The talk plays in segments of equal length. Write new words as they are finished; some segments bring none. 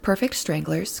Perfect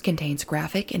Stranglers contains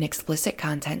graphic and explicit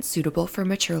content suitable for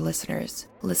mature listeners.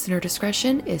 Listener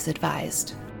discretion is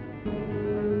advised.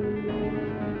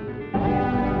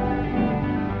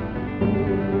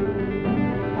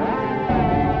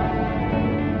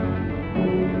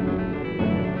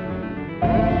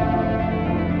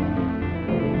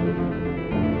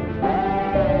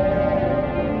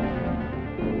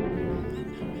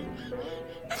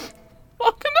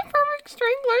 Welcome to Perfect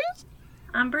Stranglers.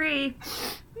 I'm Bree.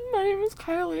 My name is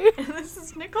Kylie. And this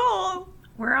is Nicole.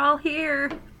 We're all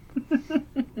here.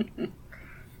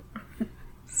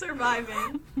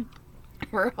 Surviving.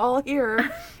 We're all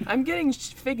here. I'm getting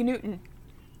Fig Newton.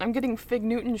 I'm getting Fig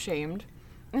Newton shamed.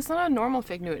 It's not a normal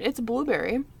Fig Newton. It's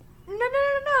blueberry.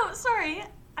 No. Sorry.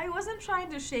 I wasn't trying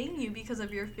to shame you because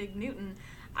of your Fig Newton.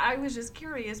 I was just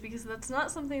curious because that's not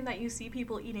something that you see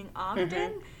people eating often.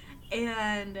 Mm-hmm.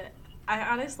 And I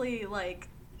honestly,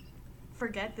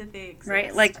 forget that they exist.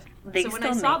 Right? Like, they so still when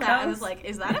I saw make that, those? I was like,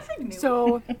 is that a Fig Newton?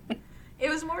 So It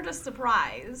was more just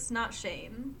surprise, not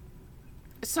shame.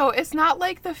 it's not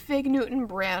like the Fig Newton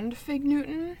brand Fig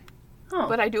Newton. Oh.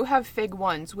 But I do have Fig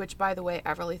Ones, which, by the way,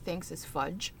 Everly thinks is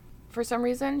fudge. For some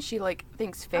reason, she,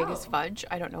 thinks Fig is fudge.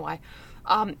 I don't know why.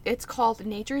 It's called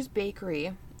Nature's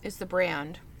Bakery is the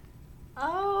brand.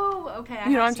 Oh, okay.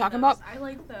 You know what I'm talking about? I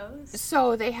like those.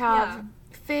 So they have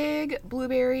fig,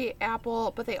 blueberry,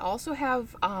 apple, but they also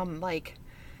have,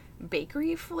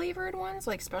 bakery flavored ones,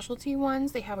 like specialty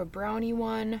ones. They have a brownie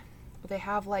one. They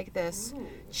have, this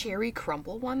cherry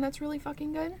crumble one that's really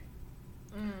fucking good.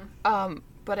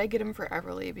 But I get them for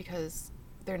Everly because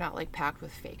they're not, packed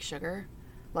with fake sugar,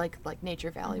 like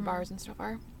Nature Valley bars and stuff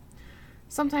are.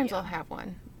 Sometimes I'll have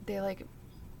one. They,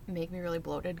 make me really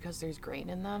bloated because there's grain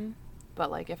in them. But,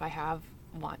 if I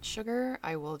want sugar,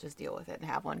 I will just deal with it and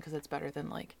have one because it's better than,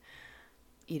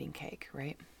 eating cake,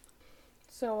 right?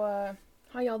 So,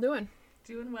 how y'all doing?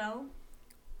 Doing well.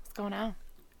 What's going on?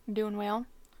 Doing well.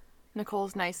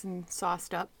 Nicole's nice and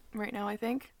sauced up right now, I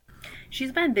think.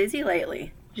 She's been busy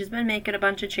lately. She's been making a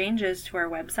bunch of changes to our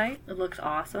website. It looks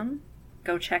awesome.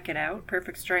 Go check it out,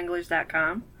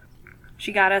 perfectstranglers.com.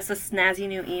 She got us a snazzy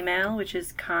new email, which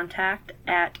is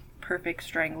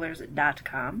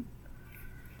contact@perfectstranglers.com.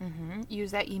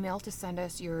 Use that email to send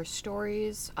us your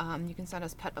stories. You can send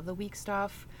us Pet of the Week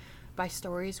stuff. By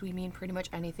stories, we mean pretty much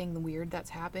anything weird that's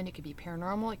happened. It could be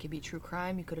paranormal. It could be true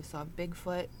crime. You could have saw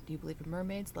Bigfoot. Do you believe in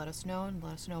mermaids? Let us know, and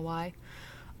let us know why.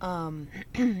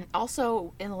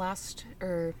 Also, in one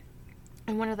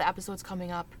of the episodes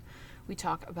coming up, we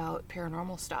talk about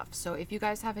paranormal stuff. So if you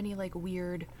guys have any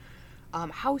weird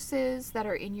houses that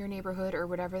are in your neighborhood or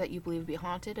whatever that you believe to be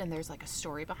haunted, and there's a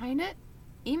story behind it,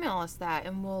 email us that,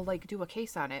 and we'll do a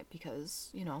case on it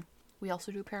because we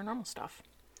also do paranormal stuff.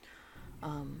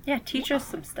 Teach us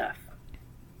some stuff.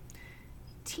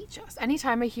 Teach us.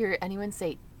 Anytime I hear anyone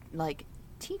say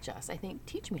teach us, I think,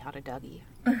 teach me how to Dougie.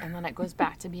 And then it goes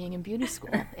back to being in beauty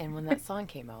school and when that song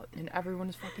came out and everyone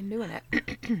was fucking doing it.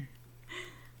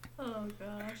 Oh,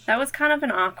 gosh. That was kind of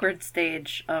an awkward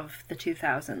stage of the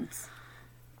 2000s.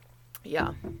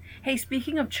 Yeah. Hey,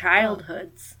 speaking of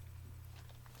childhoods,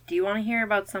 do you want to hear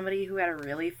about somebody who had a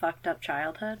really fucked up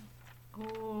childhood?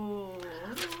 Oh.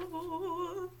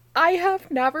 I have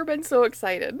never been so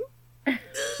excited.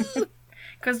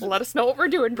 Because let us know what we're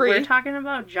doing, Bree. We're talking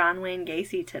about John Wayne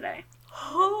Gacy today.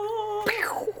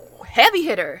 Heavy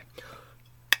hitter.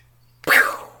 Get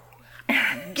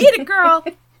it, girl.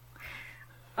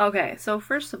 Okay, so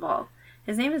first of all,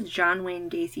 his name is John Wayne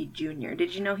Gacy Jr.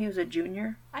 Did you know he was a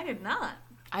junior? I did not.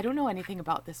 I don't know anything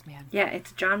about this man. Yeah,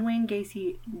 it's John Wayne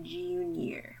Gacy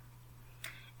Jr.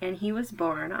 And he was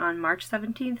born on March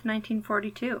 17th,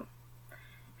 1942.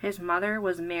 His mother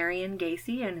was Marion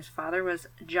Gacy, and his father was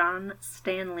John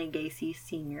Stanley Gacy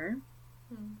Sr.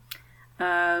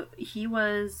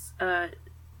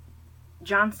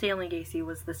 John Stanley Gacy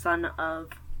was the son of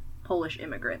Polish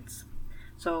immigrants.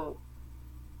 So,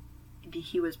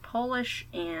 he was Polish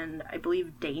and, I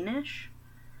believe, Danish.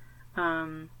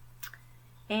 And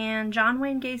John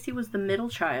Wayne Gacy was the middle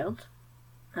child.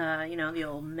 The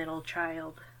old middle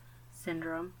child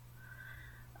syndrome.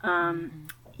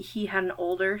 He had an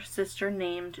older sister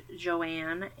named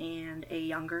Joanne and a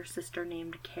younger sister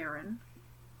named Karen.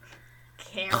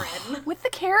 Karen. With the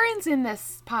Karens in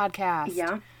this podcast.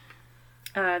 Yeah.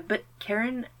 But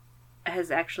Karen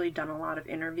has actually done a lot of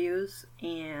interviews,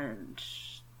 and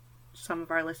some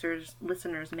of our listeners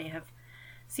may have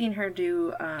seen her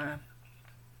do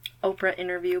Oprah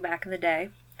interview back in the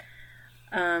day.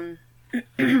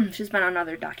 She's been on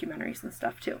other documentaries and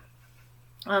stuff too.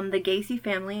 The Gacy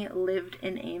family lived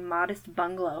in a modest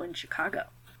bungalow in Chicago.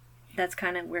 That's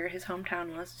kind of where his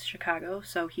hometown was, Chicago,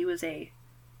 so he was a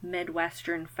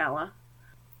Midwestern fella.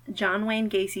 John Wayne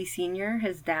Gacy Sr.,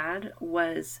 his dad,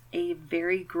 was a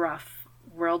very gruff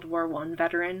World War I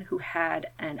veteran who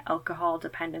had an alcohol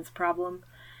dependence problem.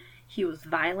 He was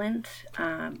violent,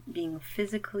 being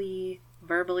physically,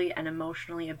 verbally, and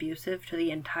emotionally abusive to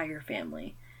the entire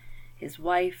family. His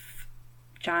wife,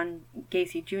 John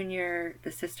Gacy Jr.,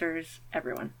 the sisters,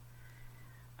 everyone.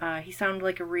 He sounded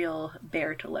like a real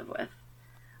bear to live with.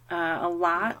 A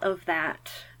lot of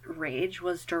that rage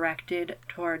was directed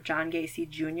toward John Gacy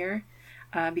Jr.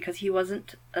 Because he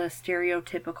wasn't a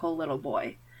stereotypical little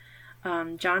boy.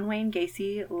 John Wayne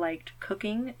Gacy liked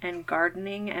cooking and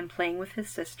gardening and playing with his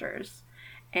sisters.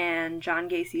 And John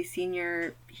Gacy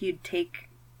Sr., he'd take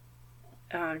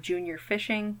Junior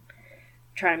fishing,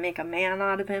 try to make a man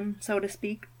out of him, so to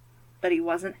speak. But he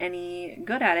wasn't any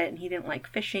good at it, and he didn't like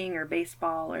fishing or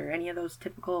baseball or any of those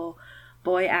typical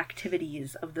boy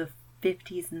activities of the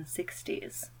 50s and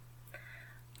 60s.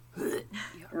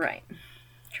 Right.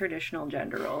 Traditional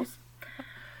gender roles.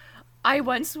 I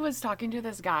once was talking to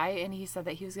this guy, and he said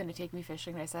that he was going to take me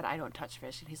fishing, and I said, I don't touch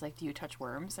fish. And he's like, do you touch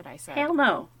worms? And I said, hell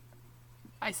no.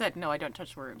 I said, no, I don't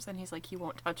touch worms. And he's like, you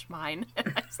won't touch mine.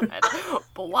 And I said,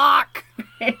 block.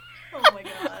 Oh my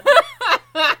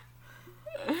god.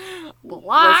 Block.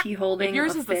 Was he holding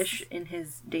Yours a is fish in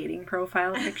his dating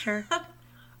profile picture?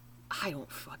 I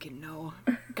don't fucking know.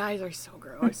 Guys are so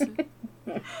gross.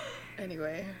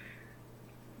 Anyway.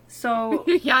 So,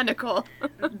 yeah, Nicole.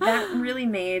 that really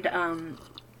made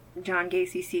John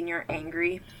Gacy Sr.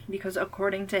 angry, because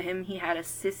according to him, he had a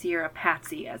sissy or a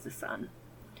patsy as a son.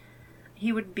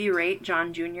 He would berate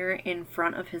John Jr. in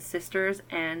front of his sisters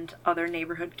and other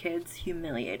neighborhood kids,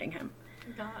 humiliating him.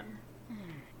 God.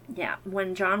 Yeah,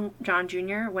 when John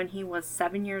Jr., when he was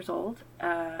 7 years old,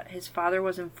 his father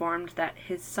was informed that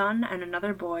his son and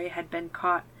another boy had been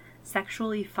caught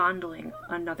sexually fondling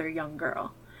another young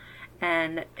girl.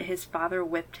 And his father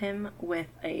whipped him with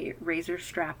a razor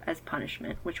strap as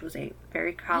punishment, which was a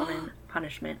very common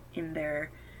punishment in their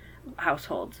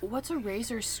households. What's a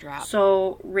razor strap?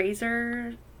 So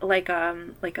razor, like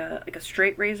a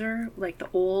straight razor, like the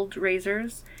old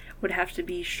razors, would have to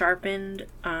be sharpened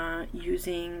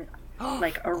using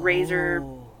like a razor.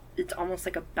 It's almost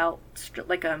like a belt,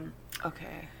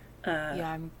 Okay.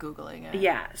 Yeah, I'm Googling it.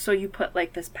 Yeah, so you put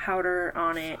like this powder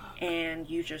on it, and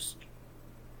you just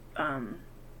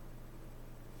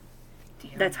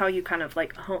that's how you kind of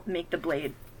like make the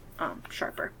blade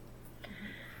sharper.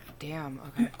 Damn,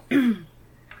 okay.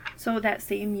 So that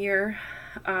same year,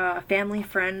 a family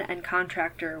friend and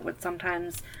contractor would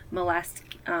sometimes molest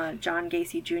John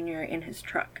Gacy Jr. in his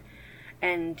truck,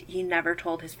 and he never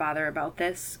told his father about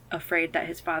this, afraid that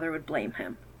his father would blame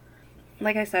him.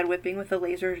 Like I said, whipping with a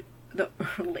laser.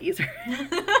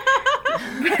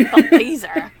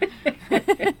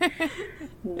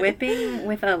 Whipping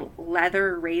with a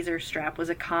leather razor strap was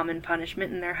a common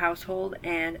punishment in their household,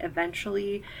 and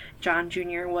eventually John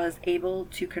Jr. was able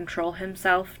to control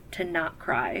himself to not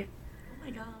cry. Oh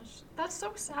my gosh. That's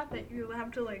so sad that you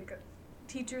have to, like,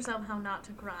 teach yourself how not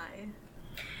to cry.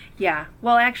 Yeah.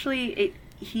 Well, actually,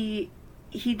 he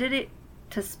did it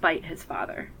to spite his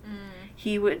father.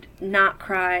 He would not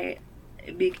cry,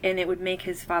 and it would make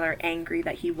his father angry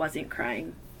that he wasn't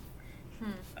crying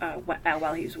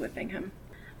while he was whipping him.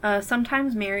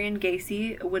 Sometimes Marion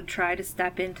Gacy would try to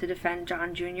step in to defend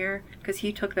John Jr. because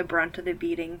he took the brunt of the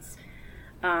beatings.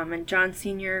 And John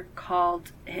Sr.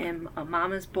 called him a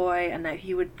mama's boy, and that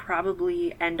he would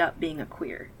probably end up being a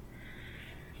queer.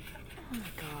 Oh my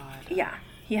god. Yeah.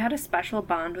 He had a special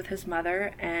bond with his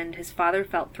mother, and his father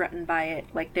felt threatened by it,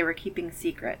 like they were keeping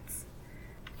secrets.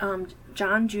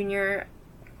 John Jr.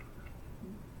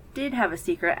 did have a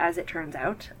secret, as it turns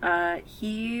out.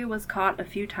 He was caught a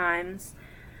few times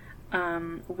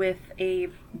with a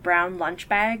brown lunch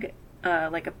bag,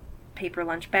 like a paper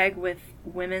lunch bag with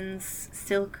women's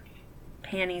silk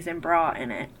panties and bra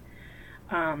in it,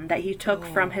 that he took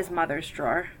from his mother's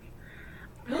drawer.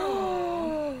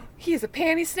 He's a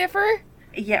panty sniffer?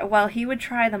 Yeah, well, he would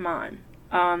try them on.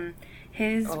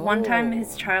 One time,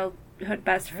 his childhood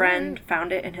best friend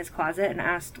found it in his closet and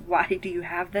asked, "Why do you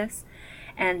have this?"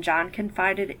 And John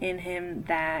confided in him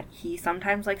that he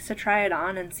sometimes likes to try it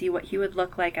on and see what he would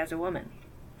look like as a woman.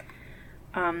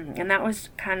 And that was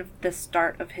kind of the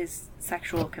start of his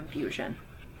sexual confusion.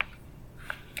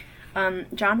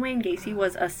 John Wayne Gacy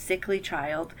was a sickly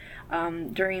child.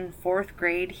 During 4th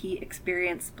grade, he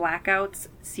experienced blackouts,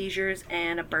 seizures,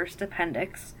 and a burst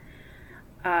appendix.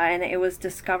 And it was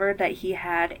discovered that he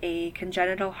had a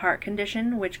congenital heart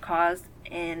condition which caused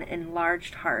an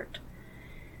enlarged heart.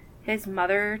 His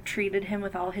mother treated him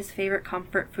with all his favorite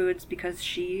comfort foods because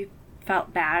she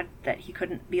felt bad that he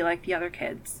couldn't be like the other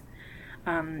kids.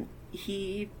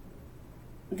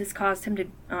 This caused him to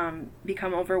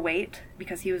become overweight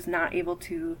because he was not able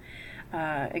to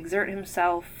exert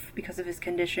himself because of his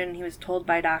condition. He was told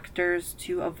by doctors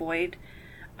to avoid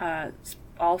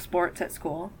all sports at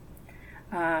school.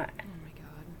 Oh my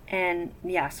god. And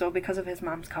yeah, so because of his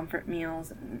mom's comfort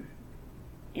meals and,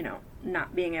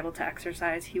 not being able to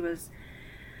exercise, he was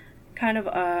kind of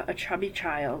a chubby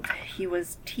child. He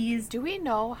was teased. Do we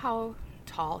know how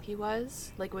tall he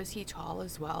was? Like, was he tall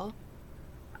as well?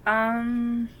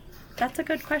 That's a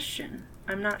good question.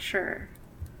 I'm not sure.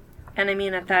 And I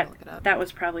mean, that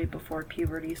was probably before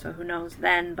puberty, so who knows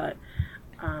then, but,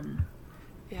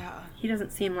 yeah. He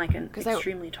doesn't seem like an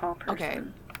extremely tall person. Okay.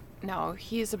 No,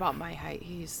 he's about my height.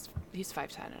 He's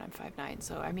 5'10" and I'm 5'9",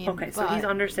 so I mean... Okay, so he's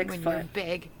under 6 when foot. You're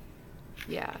big...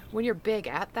 Yeah. When you're big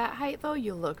at that height, though,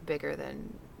 you look bigger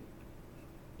than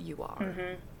you are.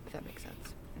 Mm-hmm. If that makes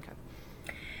sense. Okay.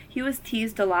 He was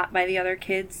teased a lot by the other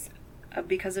kids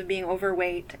because of being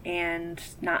overweight and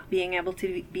not being able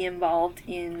to be involved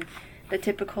in the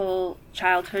typical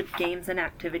childhood games and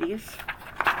activities.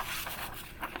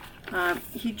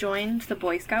 He joined the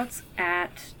Boy Scouts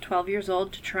at 12 years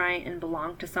old to try and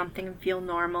belong to something and feel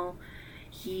normal.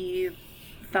 He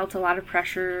felt a lot of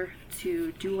pressure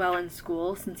to do well in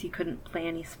school since he couldn't play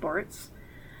any sports.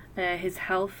 His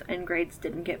health and grades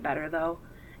didn't get better, though.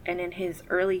 And in his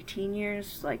early teen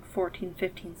years, like 14,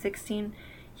 15, 16,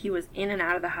 he was in and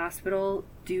out of the hospital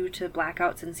due to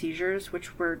blackouts and seizures,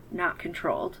 which were not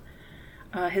controlled.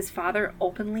 His father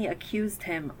openly accused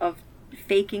him of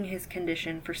faking his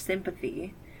condition for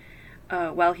sympathy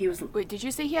while he was... Wait, did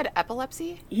you say he had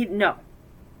epilepsy? No.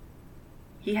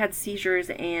 He had seizures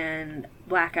and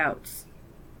blackouts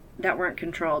that weren't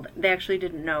controlled. They actually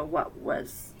didn't know what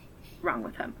was wrong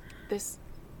with him. This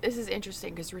is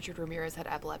interesting because Richard Ramirez had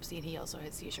epilepsy and he also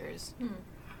had seizures. Hmm.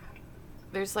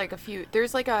 There's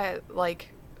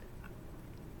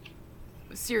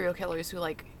serial killers who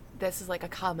this is like a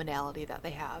commonality that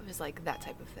they have, is like that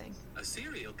type of thing. A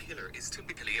serial killer is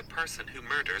typically a person who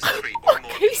murders 3 or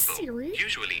more people, serious?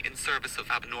 usually in service of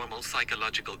abnormal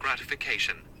psychological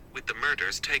gratification, with the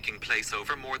murders taking place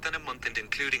over more than a month and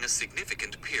including a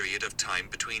significant period of time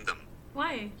between them.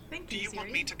 Why? Thank you, Do you Siri.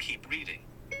 want me to keep reading?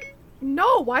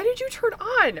 No, why did you turn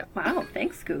on? Wow,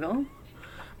 thanks, Google.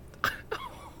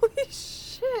 Holy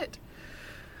shit.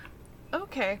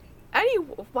 Okay.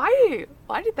 Why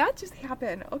did that just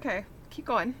happen? Okay, keep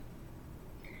going.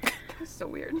 That's so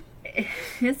weird.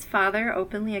 His father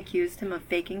openly accused him of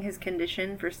faking his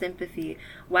condition for sympathy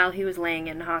while he was laying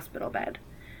in a hospital bed.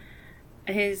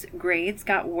 His grades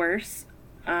got worse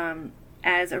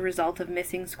as a result of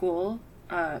missing school,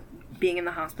 being in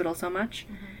the hospital so much.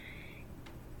 Mm-hmm.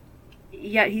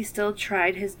 Yet he still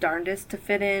tried his darndest to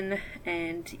fit in,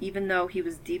 and even though he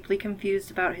was deeply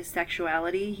confused about his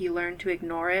sexuality, he learned to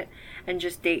ignore it and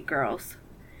just date girls.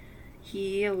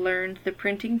 He learned the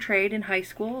printing trade in high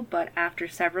school, but after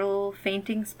several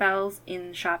fainting spells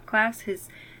in shop class, his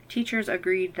teachers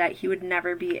agreed that he would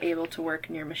never be able to work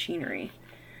near machinery.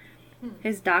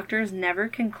 His doctors never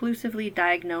conclusively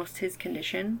diagnosed his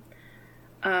condition,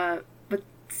 but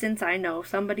since I know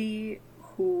somebody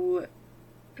who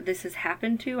this has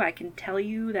happened to, I can tell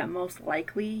you that most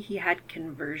likely he had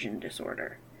conversion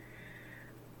disorder.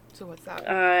 So what's that?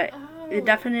 The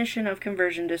definition of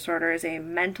conversion disorder is a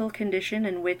mental condition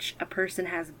in which a person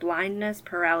has blindness,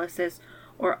 paralysis,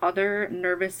 or other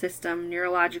nervous system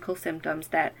neurological symptoms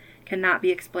that cannot be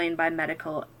explained by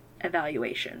medical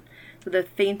evaluation. So the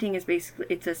fainting is basically,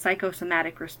 it's a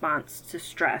psychosomatic response to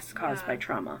stress caused by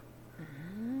trauma.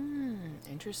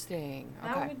 Interesting.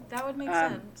 Okay. That would make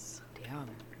sense. Damn.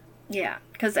 Yeah,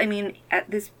 because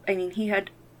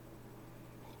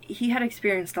he had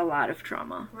experienced a lot of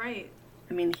trauma. Right.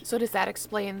 I mean, so does that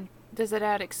explain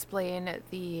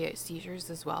the seizures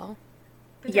as well?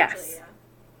 Yes.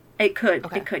 Yeah. It could.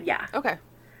 Okay. It could, yeah. Okay.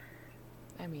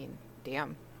 I mean,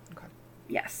 damn. Okay.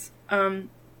 Yes.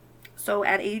 So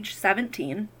at age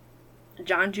 17,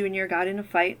 John Jr. got in a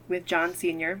fight with John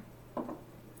Sr.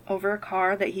 over a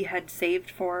car that he had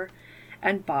saved for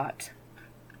and bought.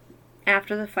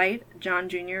 After the fight, John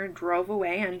Jr. drove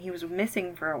away and he was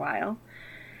missing for a while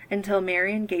until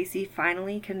Marion Gacy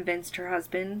finally convinced her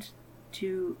husband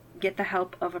to get the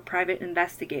help of a private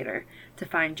investigator to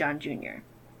find John Jr.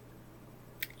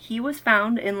 He was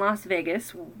found in Las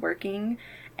Vegas working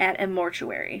at a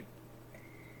mortuary.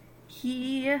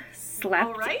 He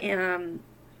slept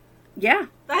yeah,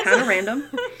 kind of random.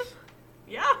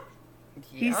 Yeah.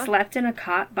 He slept in a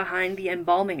cot behind the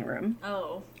embalming room.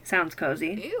 Oh. Sounds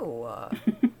cozy. Ew.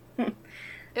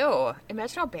 Ew.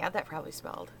 Imagine how bad that probably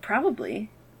smelled. Probably.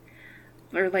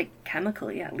 Or, like,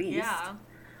 chemically, at least. Yeah.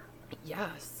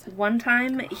 Yes. One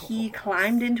time, he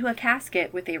climbed into a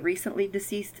casket with a recently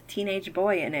deceased teenage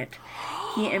boy in it.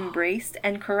 He embraced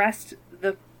and caressed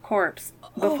the corpse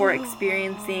before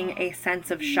experiencing a sense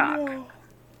of shock.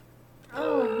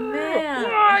 Oh man.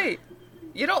 Why?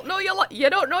 You don't know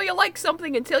you like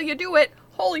something until you do it.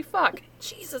 Holy fuck.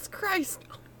 Jesus Christ.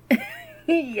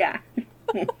 Yeah.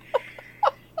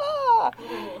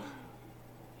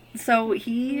 So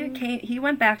he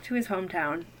went back to his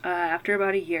hometown after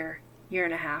about a year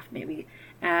and a half maybe,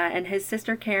 and his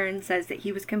sister Karen says that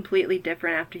he was completely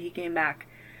different after he came back.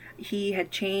 He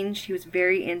had changed. He was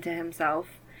very into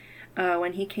himself.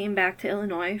 When he came back to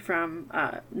Illinois from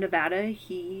Nevada,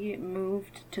 he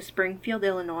moved to Springfield,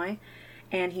 Illinois,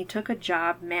 and he took a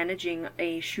job managing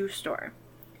a shoe store.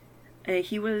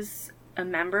 He was a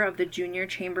member of the Junior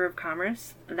Chamber of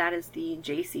Commerce, that is the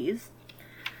JC's.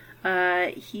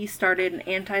 He started an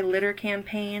anti-litter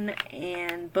campaign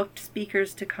and booked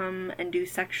speakers to come and do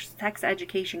sex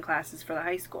education classes for the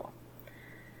high school.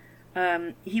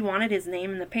 He wanted his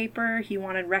name in the paper, he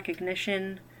wanted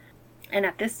recognition, and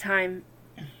at this time,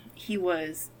 he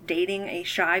was dating a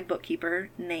shy bookkeeper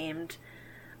named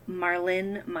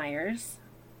Marlene Myers,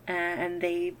 and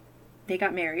they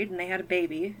got married and they had a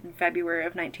baby in February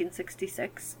of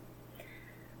 1966.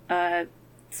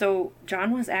 So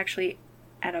John was actually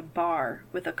at a bar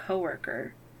with a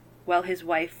coworker while his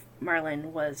wife Marlene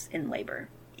was in labor.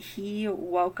 He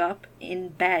woke up in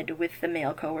bed with the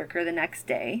male coworker the next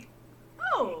day.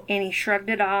 Oh. And he shrugged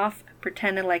it off,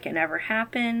 pretended like it never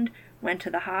happened, went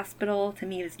to the hospital to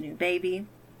meet his new baby.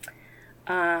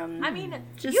 I mean,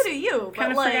 just you do you, kind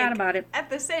but of like, forgot about it. at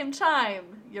the same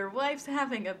time, your wife's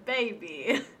having a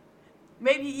baby.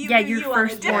 Maybe you Yeah, do your you on a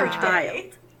firstborn different child.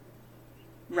 day.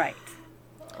 Right.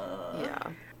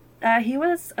 Yeah. He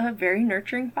was a very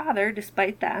nurturing father,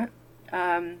 despite that.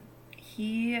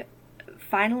 He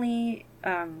finally,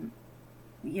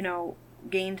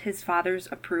 gained his father's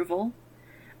approval.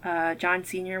 John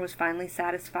Sr. was finally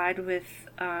satisfied with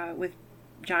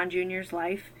John Jr.'s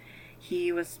life.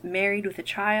 He was married with a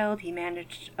child. He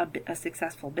managed a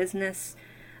successful business.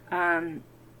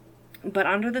 But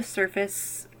under the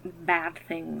surface, bad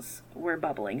things were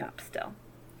bubbling up still.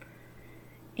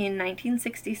 In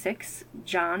 1966,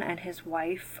 John and his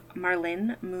wife,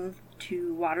 Marlene, moved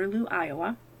to Waterloo,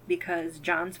 Iowa, because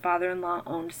John's father-in-law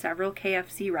owned several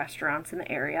KFC restaurants in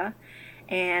the area,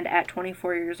 and at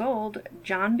 24 years old,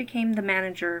 John became the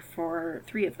manager for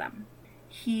 3 of them.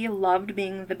 He loved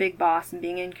being the big boss and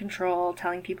being in control,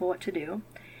 telling people what to do,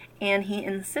 and he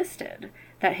insisted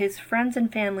that his friends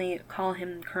and family call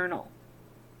him Colonel.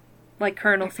 Like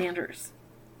Colonel Sanders.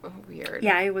 Weird.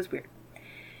 Yeah, it was weird.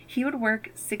 He would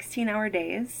work 16-hour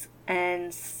days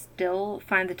and still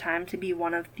find the time to be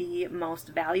one of the most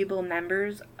valuable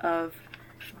members of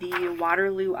the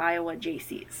Waterloo, Iowa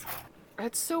JC's.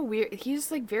 That's so weird.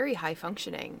 He's like very high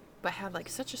functioning, but had like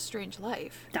such a strange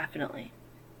life. Definitely.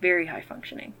 Very high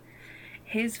functioning.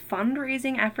 His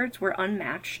fundraising efforts were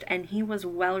unmatched, and he was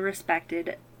well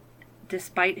respected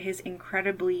despite his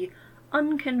incredibly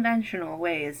unconventional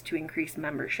ways to increase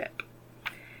membership.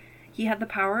 He had the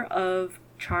power of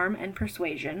charm and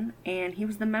persuasion, and he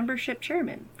was the membership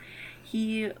chairman.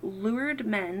 He lured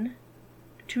men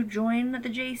to join the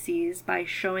JC's by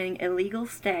showing illegal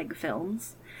stag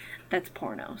films. That's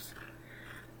pornos.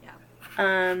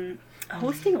 Yeah.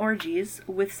 Hosting orgies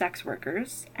with sex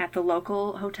workers at the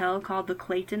local hotel called the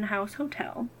Clayton House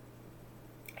Hotel.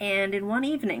 And in one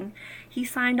evening, he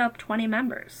signed up 20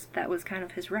 members. That was kind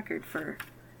of his record for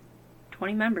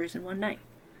 20 members in one night.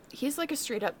 He's like a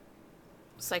straight up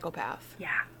psychopath.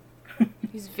 Yeah.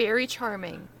 He's very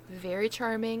charming,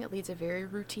 leads a very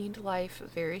routine life,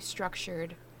 very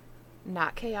structured,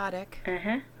 not chaotic.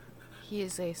 Uh-huh. He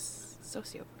is a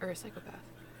psychopath.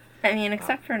 I mean,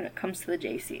 except for when it comes to the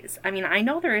JC's. I mean, I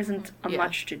know there isn't Yeah.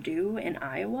 much to do in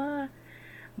Iowa,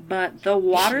 but the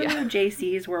Waterloo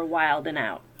JC's were wild and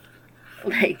out.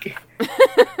 Like,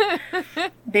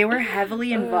 they were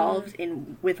heavily involved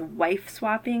with wife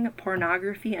swapping,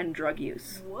 pornography, and drug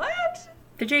use. What?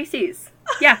 The JC's.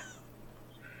 Yeah.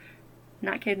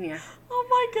 Not kidding you. Oh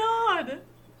my god.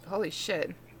 Holy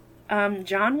shit.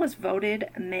 John was voted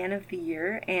Man of the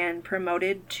Year and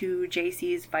promoted to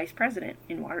JC's vice president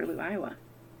in Waterloo, Iowa.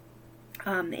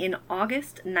 In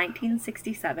August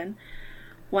 1967,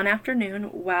 one afternoon,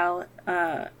 while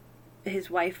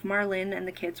his wife Marlene and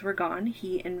the kids were gone,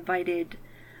 he invited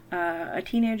a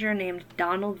teenager named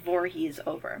Donald Voorhees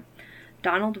over.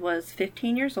 Donald was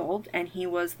 15 years old, and he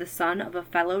was the son of a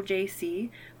fellow JC,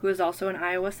 who is also an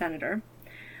Iowa senator.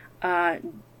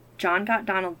 John got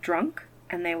Donald drunk,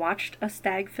 and they watched a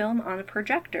stag film on a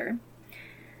projector,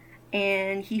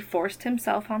 and he forced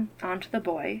himself onto the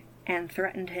boy and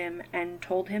threatened him and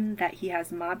told him that he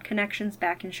has mob connections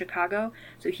back in Chicago,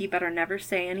 so he better never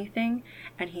say anything,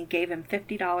 and he gave him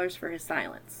 $50 for his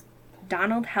silence.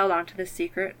 Donald held onto the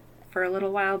secret for a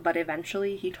little while, but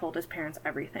eventually he told his parents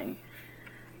everything.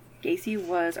 Gacy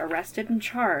was arrested and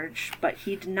charged, but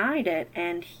he denied it,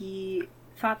 and he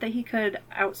thought that he could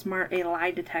outsmart a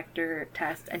lie detector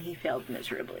test, and he failed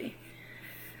miserably.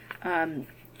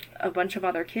 A bunch of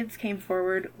other kids came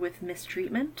forward with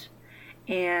mistreatment,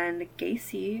 and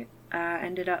Gacy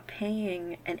ended up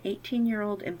paying an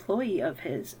 18-year-old employee of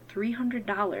his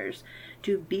 $300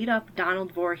 to beat up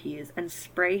Donald Voorhees and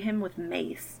spray him with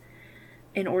mace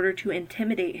in order to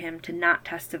intimidate him to not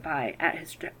testify at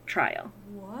his trial.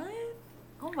 What?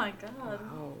 Oh my god.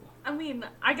 Oh. I mean,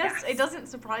 I guess Yes. it doesn't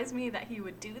surprise me that he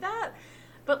would do that,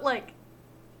 but like,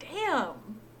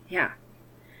 damn. Yeah.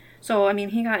 So, I mean,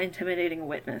 he got intimidating a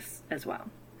witness as well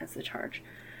as the charge.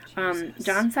 Jesus.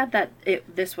 John said that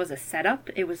this was a setup.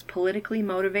 It was politically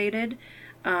motivated.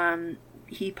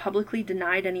 He publicly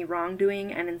denied any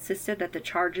wrongdoing and insisted that the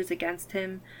charges against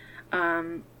him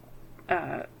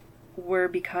were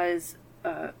because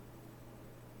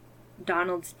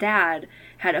Donald's dad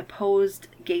had opposed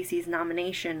Gacy's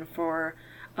nomination for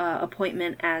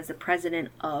appointment as the president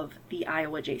of the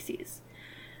Iowa JCs.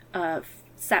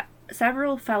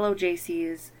 Several fellow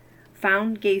JCs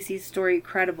found Gacy's story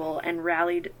credible and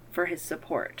rallied for his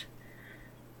support.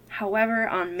 However,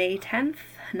 on May 10th,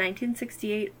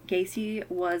 1968, Gacy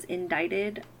was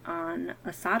indicted on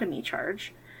a sodomy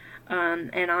charge,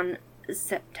 and on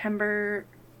September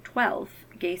 12th,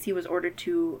 Gacy was ordered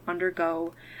to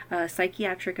undergo a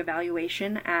psychiatric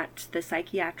evaluation at the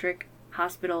Psychiatric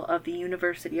Hospital of the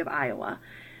University of Iowa.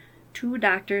 2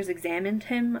 doctors examined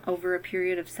him over a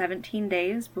period of 17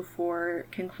 days before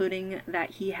concluding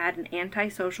that he had an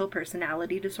antisocial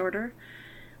personality disorder,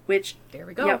 which There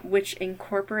we go. which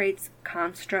incorporates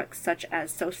constructs such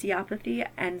as sociopathy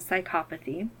and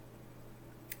psychopathy.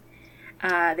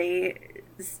 They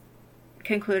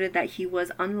concluded that he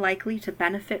was unlikely to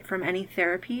benefit from any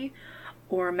therapy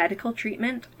or medical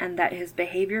treatment, and that his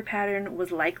behavior pattern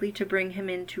was likely to bring him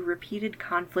into repeated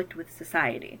conflict with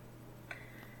society.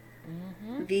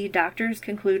 Mm-hmm. The doctors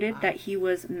concluded that he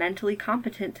was mentally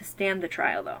competent to stand the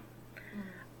trial,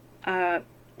 though.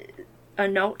 A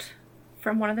note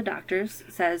from one of the doctors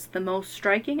says, "The most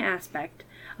striking aspect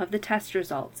of the test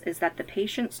results is that the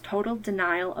patient's total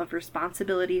denial of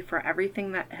responsibility for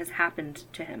everything that has happened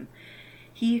to him.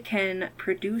 He can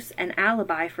produce an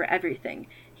alibi for everything.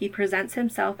 He presents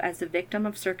himself as the victim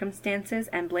of circumstances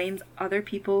and blames other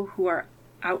people who are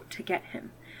out to get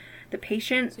him. The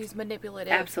patient..." So he's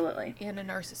manipulative. Absolutely. And a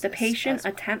narcissist. The patient as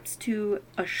well. attempts to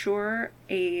assure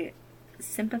a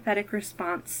sympathetic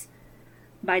response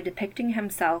by depicting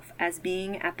himself as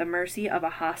being at the mercy of a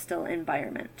hostile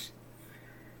environment.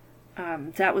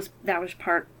 That was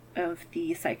part of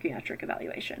the psychiatric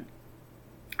evaluation.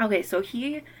 Okay, so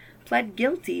he pled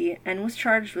guilty and was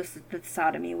charged with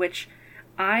sodomy, which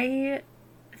I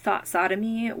thought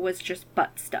sodomy was just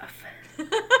butt stuff.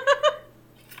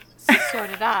 So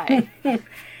did I. But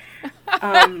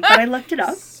I looked it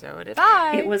up. So did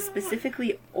I. It was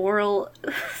specifically oral.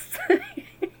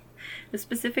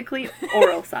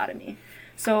 Oral sodomy.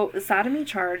 So the sodomy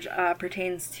charge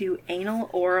pertains to anal,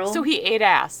 oral. So he ate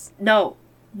ass. No.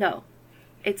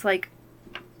 It's like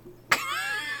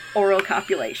oral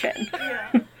copulation.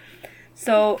 Yeah.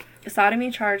 So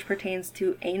sodomy charge pertains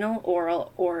to anal,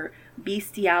 oral, or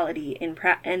bestiality. In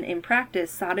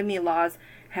practice, sodomy laws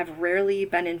have rarely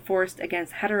been enforced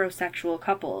against heterosexual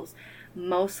couples. They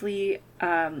mostly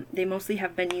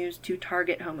have been used to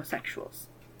target homosexuals.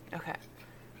 Okay.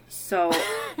 So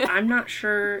I'm not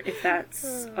sure if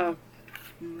that's a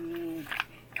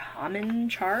common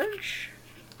charge,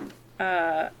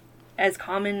 as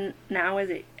common now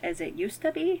as it used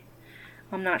to be.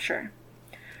 I'm not sure.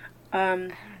 I don't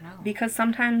know. Because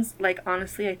sometimes, like,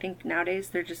 honestly, I think nowadays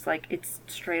they're just like, it's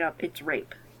straight up, it's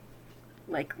rape.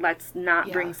 Like, let's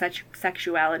not bring such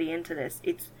sexuality into this.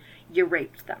 It's, you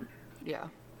raped them. Yeah.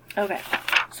 Okay,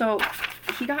 so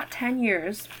he got 10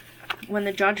 years when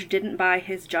the judge didn't buy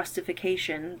his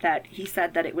justification that he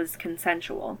said that it was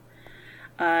consensual.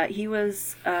 He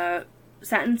was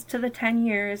sentenced to the 10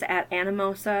 years at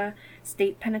Anamosa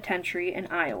State Penitentiary in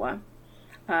Iowa,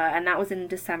 and that was in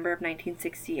December of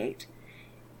 1968.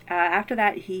 After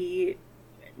that, he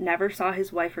never saw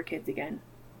his wife or kids again.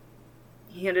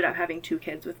 he ended up having 2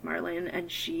 kids with Marlene,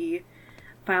 and she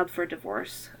filed for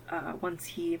divorce once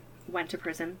he went to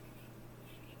prison.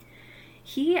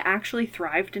 He actually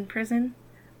thrived in prison.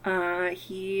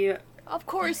 Of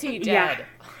course he did. Yeah.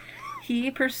 He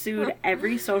pursued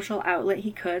every social outlet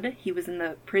he could. He was in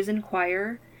the prison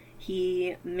choir.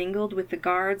 He mingled with the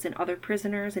guards and other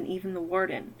prisoners and even the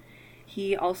warden.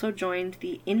 He also joined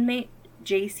the inmate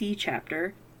JC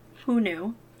chapter. Who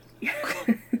knew?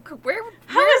 Where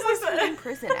is was he in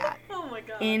prison at? Oh my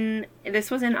god.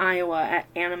 This was in Iowa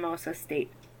at Anamosa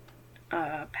State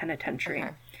Penitentiary.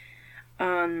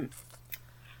 Okay.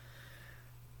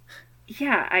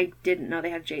 Yeah, I didn't know they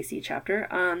had JC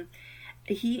chapter.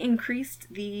 He increased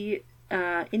the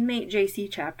inmate JC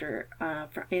chapter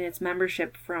in its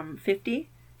membership from 50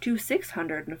 to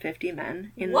 650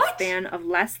 men in the span of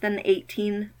less than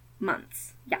 18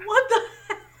 months. Yeah. What the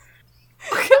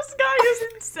heck? This guy is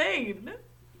insane.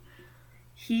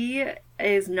 He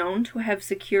is known to have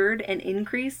secured an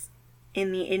increase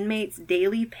in the inmates'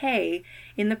 daily pay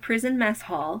in the prison mess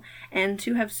hall and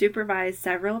to have supervised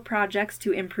several projects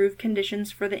to improve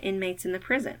conditions for the inmates in the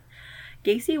prison.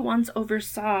 Gacy once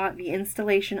oversaw the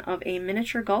installation of a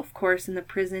miniature golf course in the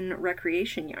prison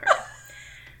recreation yard.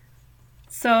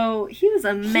 So he was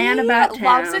a man about town. He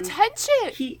loves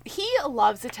attention. He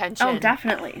loves attention. Oh,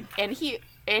 definitely. And he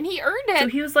earned it. So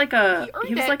he was like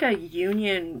a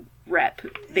union rep,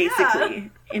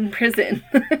 basically, in prison.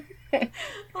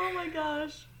 Oh my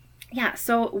gosh. Yeah,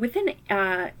 so within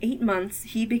 8 months,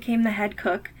 he became the head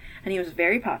cook, and he was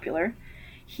very popular.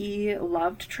 He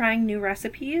loved trying new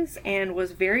recipes and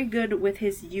was very good with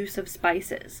his use of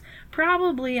spices.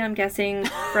 Probably, I'm guessing,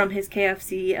 from his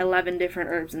KFC 11 different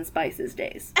herbs and spices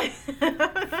days.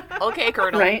 Okay,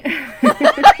 Colonel. Right?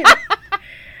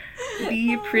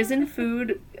 The prison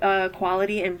food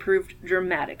quality improved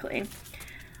dramatically.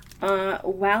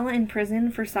 While in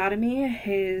prison for sodomy,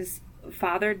 his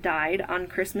father died on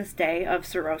Christmas Day of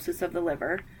cirrhosis of the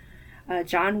liver.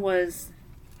 John was,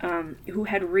 who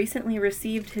had recently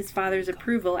received his father's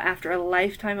approval after a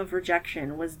lifetime of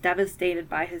rejection, was devastated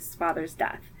by his father's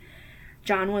death.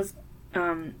 John was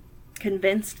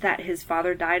convinced that his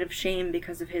father died of shame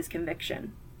because of his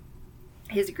conviction.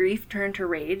 His grief turned to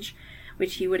rage,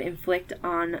 which he would inflict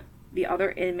on the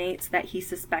other inmates that he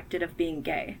suspected of being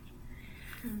gay.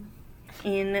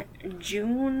 In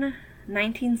June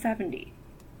 1970,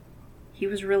 he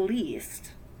was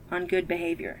released on good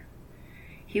behavior.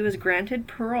 He was granted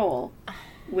parole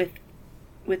with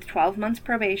 12 months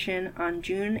probation on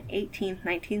June 18,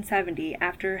 1970,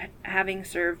 after having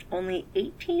served only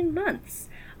 18 months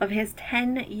of his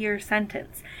 10-year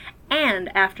sentence, and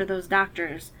after those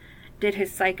doctors did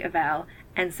his psych eval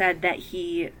and said that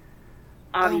he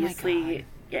obviously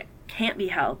can't be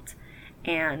helped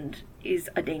and is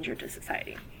a danger to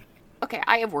society. Okay,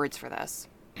 I have words for this.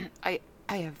 I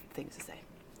have things to say.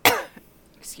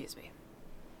 Excuse me.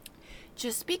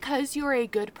 Just because you're a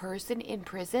good person in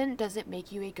prison doesn't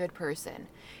make you a good person.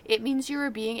 It means you are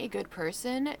being a good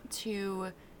person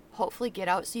to hopefully get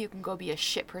out so you can go be a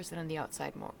shit person on the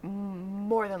outside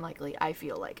more than likely, I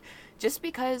feel like. Just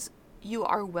because you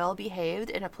are well behaved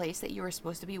in a place that you are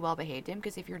supposed to be well behaved in,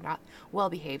 because if you're not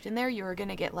well behaved in there, you're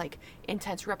gonna get like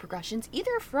intense repercussions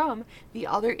either from the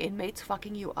other inmates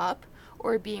fucking you up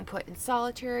or being put in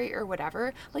solitary or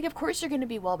whatever. Like, of course you're gonna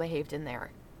be well behaved in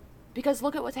there, because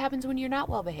look at what happens when you're not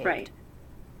well behaved. Right.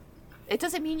 It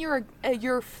doesn't mean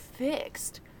you're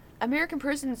fixed. American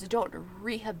prisons don't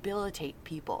rehabilitate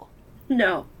people.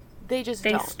 No. They just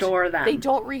don't. They store them. They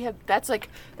don't rehab. That's like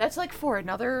for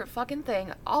another fucking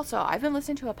thing. Also, I've been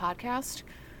listening to a podcast,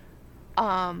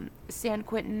 San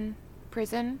Quentin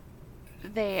Prison.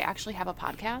 They actually have a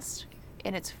podcast,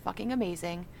 and it's fucking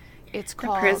amazing. It's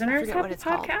called... The prisoners have a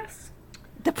podcast?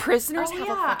 The prisoners have a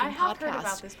fucking podcast. I have heard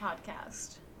about this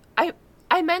podcast.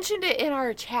 I mentioned it in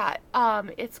our chat.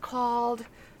 It's called...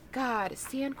 God,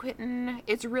 San Quentin.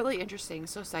 It's really interesting.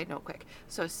 So, side note quick.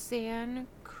 So, San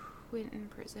Quentin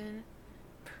Prison.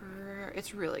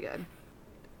 It's really good.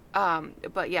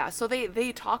 But yeah, so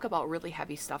they talk about really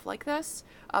heavy stuff like this,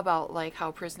 about like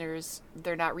how prisoners,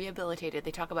 they're not rehabilitated.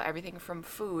 They talk about everything from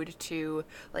food to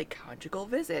like conjugal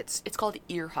visits. It's called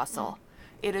Ear Hustle.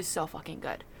 It is so fucking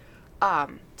good.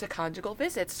 To conjugal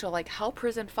visits, to like how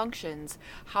prison functions,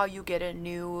 how you get a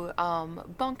new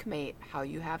bunkmate, how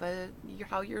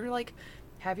you're like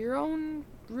have your own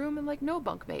room and like no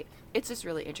bunkmate. It's just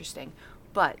really interesting.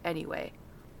 But anyway,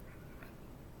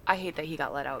 I hate that he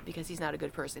got let out because he's not a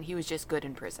good person. He was just good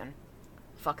in prison.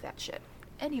 Fuck that shit.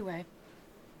 Anyway,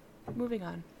 moving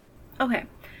on. Okay,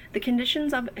 The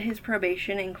conditions of his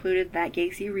probation included that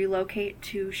Gacy relocate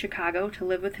to Chicago to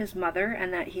live with his mother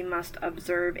and that he must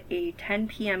observe a 10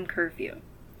 p.m. curfew.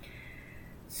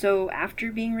 So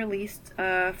after being released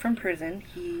from prison,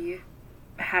 he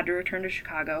had to return to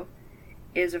Chicago.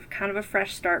 It was kind of a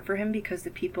fresh start for him because the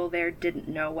people there didn't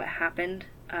know what happened,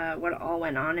 what all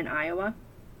went on in Iowa.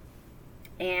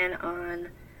 And on,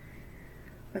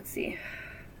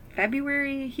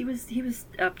 February, he was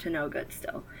up to no good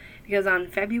still. Because on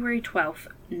February 12th,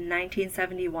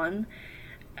 1971,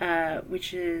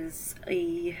 which is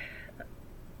a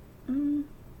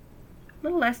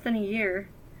little less than a year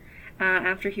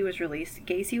after he was released,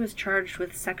 Gacy was charged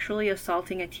with sexually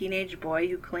assaulting a teenage boy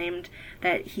who claimed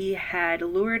that he had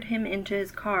lured him into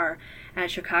his car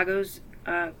at Chicago's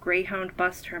Greyhound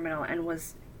bus terminal and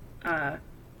was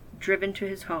driven to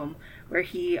his home, where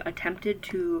he attempted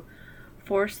to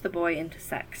force the boy into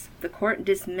sex. The court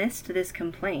dismissed this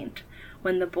complaint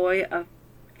when the boy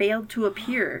failed to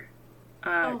appear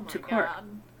to court.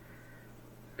 God.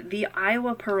 The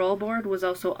Iowa Parole Board was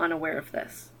also unaware of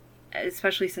this,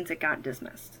 especially since it got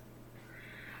dismissed.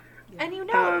 And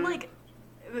like,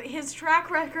 his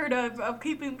track record of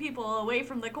keeping people away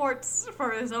from the courts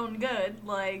for his own good,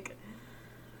 like...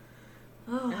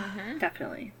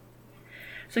 Definitely.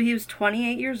 So he was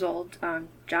 28 years old,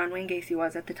 John Wayne Gacy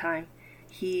was at the time.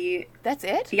 That's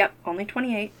it? Yep, only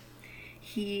 28.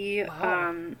 He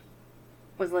Wow.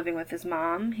 was living with his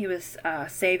mom. He was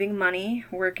saving money,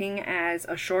 working as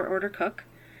a short order cook.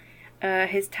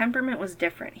 His temperament was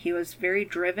different. He was very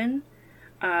driven,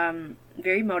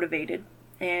 very motivated,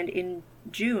 and in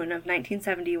June of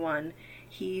 1971,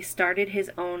 he started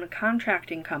his own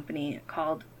contracting company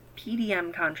called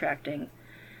PDM Contracting.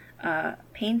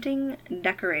 Painting,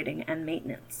 decorating, and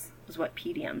maintenance is what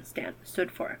PDM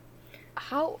stood for.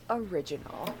 How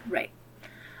original. Right.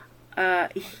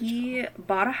 He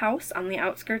bought a house on the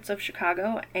outskirts of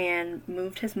Chicago and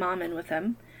moved his mom in with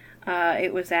him.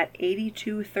 It was at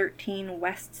 8213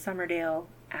 West Summerdale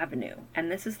Avenue,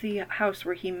 and this is the house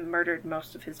where he murdered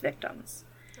most of his victims.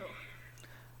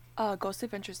 Ghost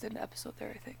Adventures did an episode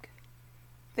there, I think.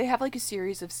 They have like a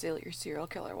series of serial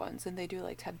killer ones, and they do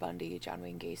like Ted Bundy, John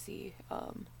Wayne Gacy,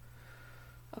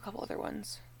 a couple other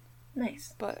ones.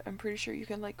 Nice. But I'm pretty sure you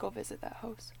can like go visit that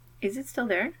house. Is it still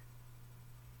there?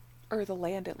 Or the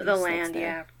land at least. The that's land,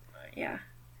 there. yeah.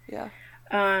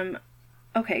 Yeah.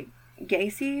 Okay.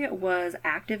 Gacy was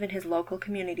active in his local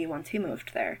community once he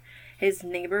moved there. His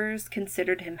neighbors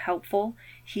considered him helpful.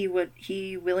 He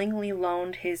willingly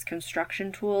loaned his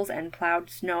construction tools and plowed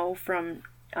snow from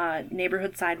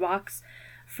neighborhood sidewalks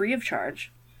free of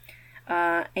charge.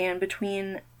 And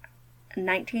between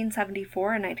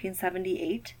 1974 and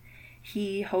 1978,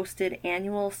 he hosted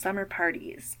annual summer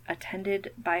parties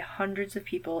attended by hundreds of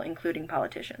people, including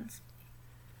politicians.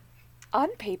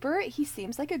 On paper, he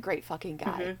seems like a great fucking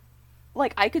guy. Mm-hmm.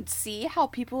 Like, I could see how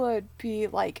people would be,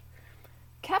 like,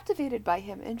 captivated by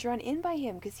him and drawn in by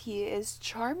him because he is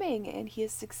charming and he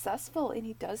is successful and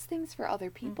he does things for other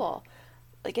people.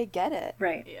 Like, I get it.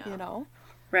 Right. Yeah. You know?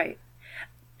 Right.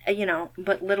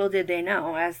 But little did they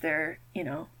know, as they're,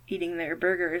 eating their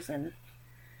burgers and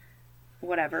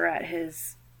whatever at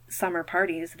his summer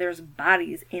parties, there's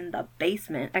bodies in the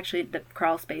basement. Actually, the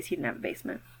crawl space, he didn't have a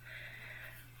basement.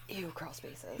 Ew, crawl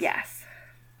spaces. Yes.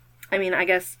 I mean, I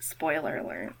guess, spoiler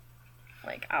alert.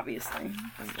 Like, obviously,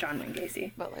 it's John Wayne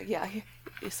Gacy. But, like, yeah,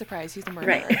 he's surprised he's a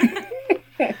murderer.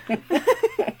 Right.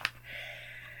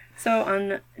 So,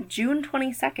 on June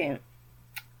 22nd,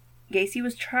 Gacy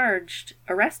was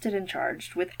arrested and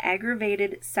charged with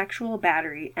aggravated sexual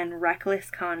battery and reckless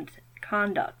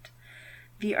conduct.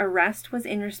 The arrest was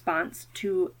in response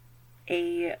to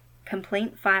a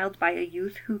complaint filed by a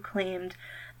youth who claimed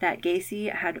that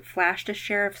Gacy had flashed a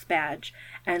sheriff's badge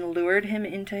and lured him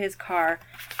into his car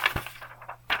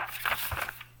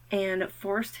and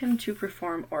forced him to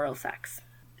perform oral sex.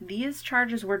 These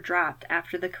charges were dropped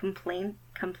after the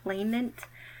complainant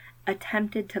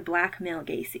attempted to blackmail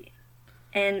Gacy.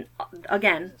 And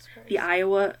again, the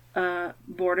Iowa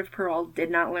Board of Parole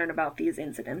did not learn about these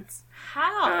incidents.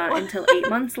 How? Until 8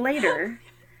 months later.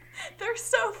 They're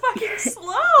so fucking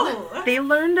slow. They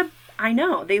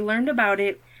learned about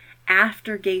it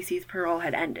after Gacy's parole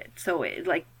had ended. So,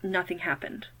 nothing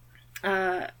happened.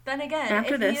 Then again,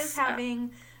 after if this, he is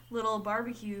having little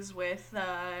barbecues with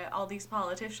all these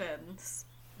politicians.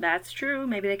 That's true.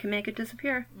 Maybe they can make it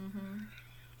disappear.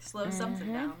 Slow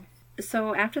something down.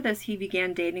 So after this, he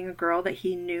began dating a girl that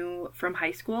he knew from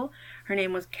high school. Her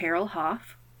name was Carol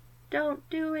Hoff. Don't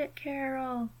do it,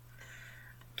 Carol.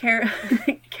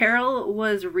 Carol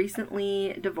was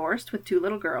recently divorced with 2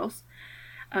 little girls.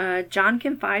 John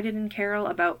confided in Carol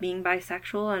about being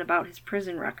bisexual and about his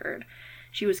prison record.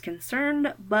 She was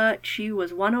concerned, but she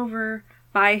was won over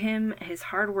by him, his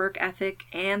hard work ethic,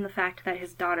 and the fact that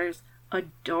his daughters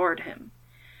adored him.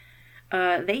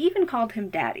 They even called him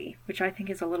Daddy, which I think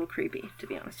is a little creepy, to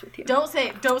be honest with you. Don't say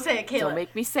it, Kayla. Don't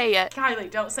make me say it. Kylie,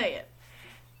 don't say it.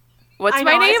 What's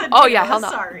my name? Oh, yeah, hell no.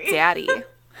 Sorry. Daddy.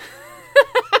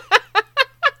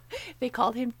 They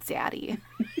called him Daddy.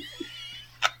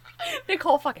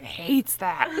 Nicole fucking hates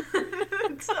that.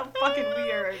 It's so fucking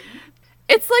weird.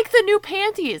 It's like the new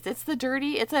panties. It's the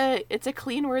dirty. It's a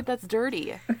clean word that's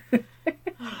dirty.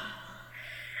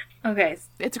 Okay.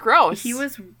 It's gross. He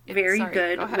was very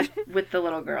good with the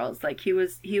little girls. Like he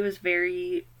was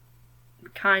very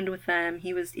kind with them.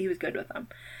 He was good with them.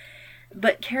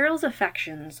 But Carol's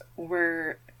affections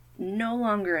were no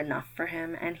longer enough for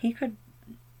him, and he could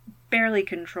barely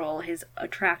control his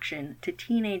attraction to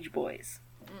teenage boys.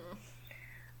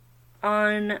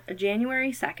 On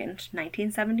January 2nd,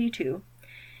 1972,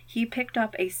 he picked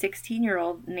up a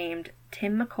 16-year-old named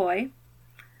Tim McCoy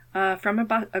from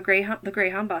the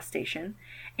Greyhound bus station,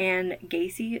 and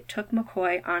Gacy took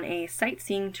McCoy on a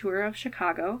sightseeing tour of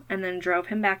Chicago and then drove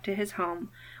him back to his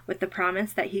home with the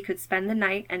promise that he could spend the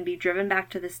night and be driven back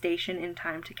to the station in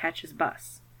time to catch his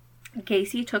bus.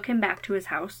 Gacy took him back to his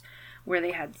house where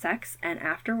they had sex, and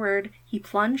afterward he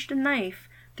plunged a knife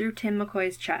through Tim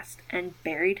McCoy's chest and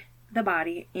buried the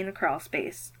body in a crawl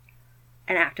space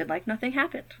and acted like nothing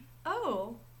happened.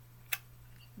 Oh.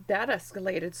 That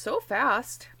escalated so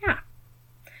fast. Yeah.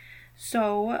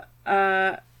 So,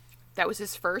 that was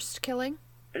his first killing?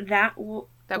 That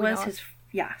was his...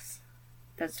 Yes.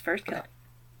 That's his first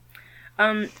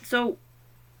killing. So,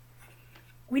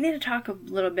 we need to talk a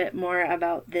little bit more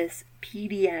about this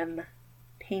PDM,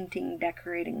 painting,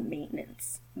 decorating,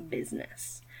 maintenance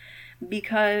business.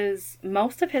 Because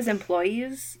most of his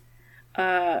employees...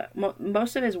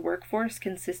 most of his workforce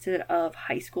consisted of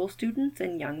high school students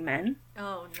and young men.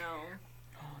 Oh, no.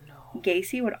 Oh, no.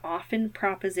 Gacy would often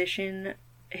proposition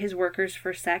his workers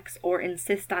for sex or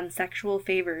insist on sexual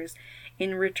favors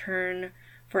in return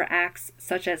for acts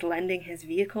such as lending his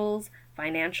vehicles,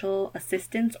 financial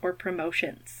assistance, or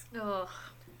promotions. Ugh.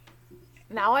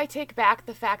 Now I take back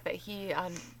the fact that he,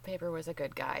 on paper, was a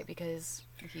good guy, because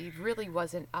he really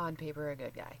wasn't on paper a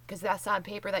good guy. Because that's on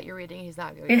paper that you're reading, he's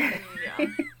not a good guy.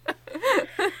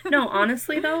 Yeah. No,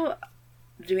 honestly, though,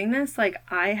 doing this, like,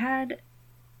 I had,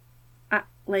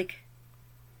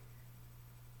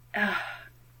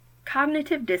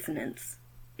 cognitive dissonance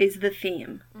is the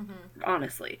theme,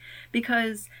 honestly.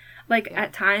 Because,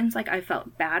 at times, I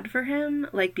felt bad for him,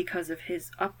 because of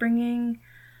his upbringing.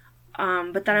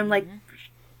 But then I'm like,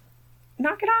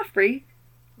 knock it off, Bree.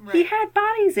 Right. He had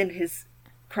bodies in his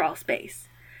crawl space.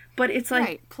 But it's like...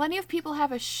 Right. Plenty of people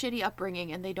have a shitty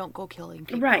upbringing and they don't go killing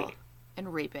people. Right.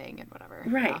 And raping and whatever.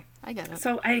 Right. Yeah, I get it.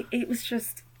 So it was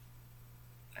just...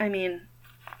 I mean,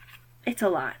 it's a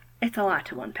lot. It's a lot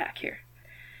to unpack here.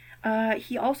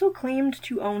 He also claimed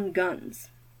to own guns.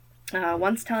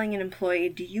 Once telling an employee,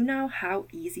 "Do you know how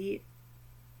easy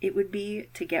it would be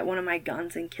to get one of my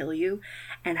guns and kill you,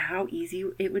 and how easy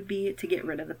it would be to get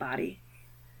rid of the body?"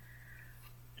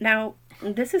 Now,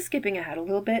 this is skipping ahead a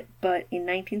little bit, but in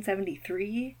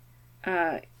 1973,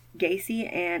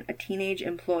 Gacy and a teenage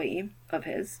employee of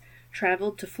his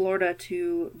traveled to Florida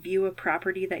to view a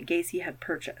property that Gacy had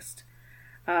purchased.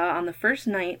 On the first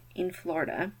night in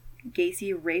Florida,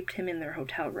 Gacy raped him in their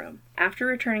hotel room. After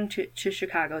returning to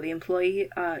Chicago, the employee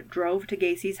drove to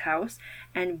Gacy's house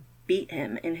and beat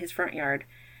him in his front yard,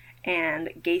 and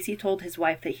Gacy told his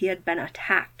wife that he had been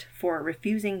attacked for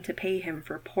refusing to pay him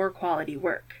for poor quality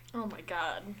work. Oh my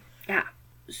god. Yeah.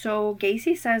 So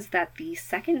Gacy says that the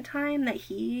second time that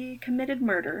he committed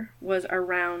murder was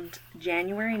around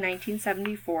January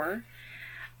 1974.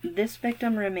 This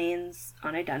victim remains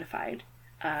unidentified.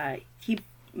 He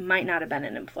might not have been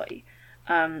an employee.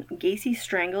 Gacy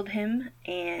strangled him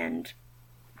and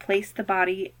placed the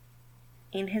body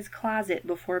in his closet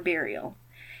before burial.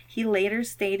 He later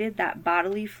stated that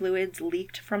bodily fluids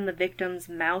leaked from the victim's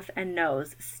mouth and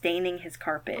nose, staining his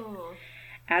carpet. Oh.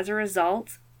 As a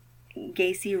result,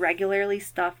 Gacy regularly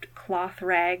stuffed cloth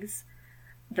rags,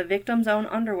 the victim's own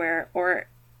underwear, or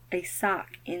a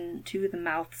sock into the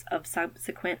mouths of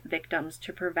subsequent victims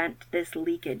to prevent this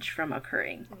leakage from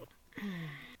occurring.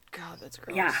 God, that's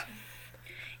gross. Yeah.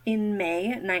 In May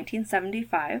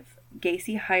 1975,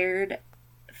 Gacy hired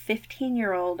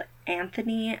 15-year-old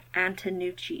Anthony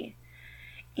Antonucci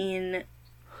in...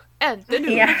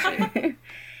 Antonucci.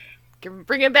 Yeah.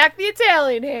 Bringing back the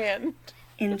Italian hand.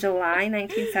 In July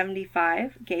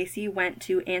 1975, Gacy went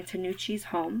to Antonucci's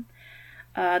home.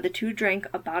 The two drank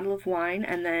a bottle of wine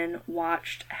and then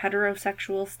watched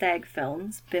heterosexual stag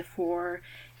films before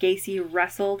Gacy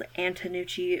wrestled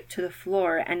Antonucci to the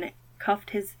floor and cuffed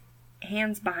his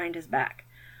hands behind his back.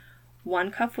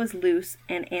 One cuff was loose,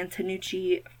 and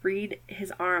Antonucci freed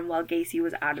his arm while Gacy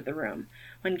was out of the room.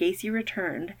 When Gacy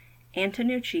returned,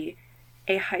 Antonucci,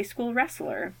 a high school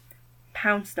wrestler,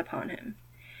 pounced upon him.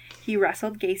 He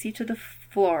wrestled Gacy to the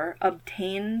floor,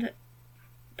 obtained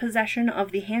possession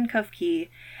of the handcuff key,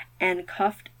 and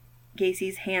cuffed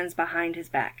Gacy's hands behind his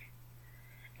back.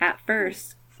 At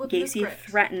first, Gacy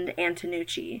threatened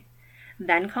Antonucci,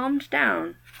 then calmed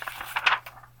down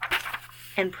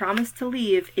and promised to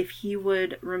leave if he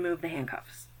would remove the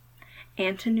handcuffs.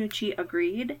 Antonucci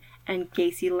agreed, and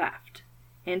Gacy left.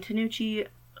 Antonucci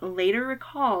later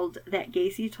recalled that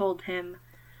Gacy told him,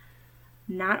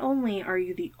 "Not only are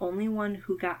you the only one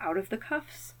who got out of the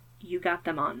cuffs, you got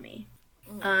them on me."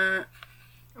 I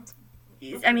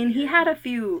mean, he had a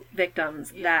few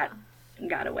victims that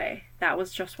got away. That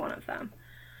was just one of them.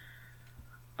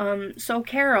 So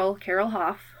Carol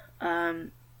Hoff,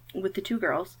 with the two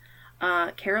girls,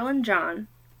 Carol and John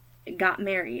got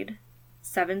married.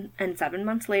 7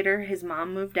 months later, his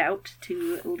mom moved out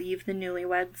to leave the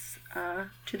newlyweds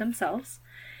to themselves.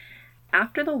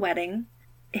 After the wedding,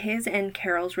 his and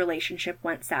Carol's relationship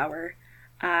went sour.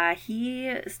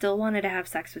 He still wanted to have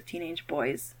sex with teenage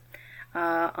boys.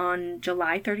 On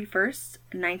July 31st,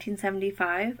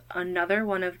 1975, another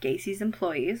one of Gacy's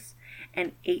employees,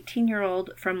 an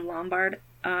 18-year-old from Lombard,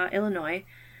 Illinois,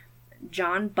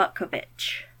 John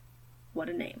Butkovich, what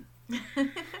a name,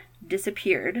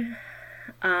 disappeared.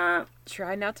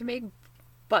 Try not to make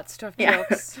butt stuff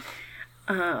jokes.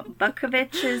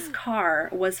 Butkovich's car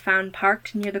was found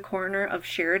parked near the corner of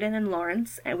Sheridan and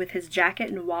Lawrence, and with his jacket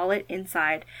and wallet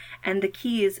inside, and the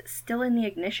keys still in the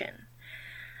ignition.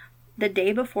 The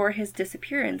day before his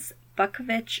disappearance,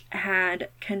 Butkovich had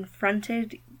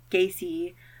confronted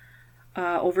Gacy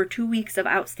over 2 weeks of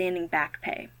outstanding back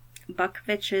pay.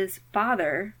 Butkovich's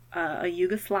father, a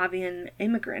Yugoslavian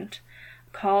immigrant,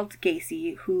 called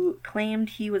Gacy, who claimed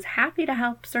he was happy to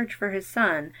help search for his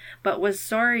son, but was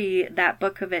sorry that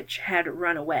Butkovich had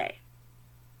run away.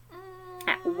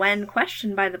 When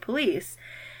questioned by the police,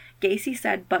 Gacy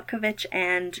said Butkovich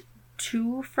and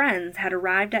 2 friends had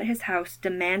arrived at his house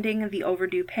demanding the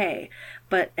overdue pay,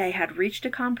 but they had reached a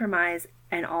compromise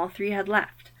and all 3 had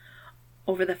left.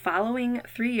 Over the following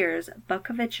 3 years,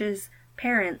 Butkovich's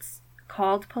parents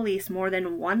called police more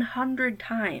than 100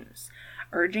 times,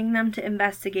 urging them to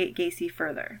investigate Gacy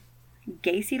further.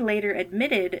 Gacy later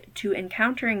admitted to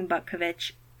encountering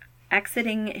Butkovich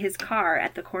exiting his car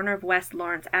at the corner of West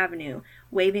Lawrence Avenue,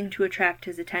 waving to attract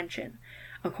his attention.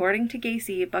 According to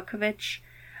Gacy, Butkovich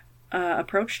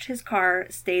approached his car,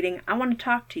 stating, "I want to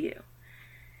talk to you."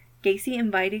 Gacy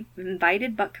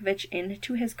invited Butkovich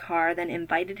into his car, then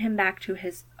invited him back to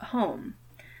his home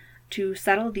to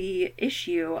settle the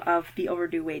issue of the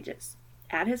overdue wages.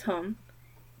 At his home,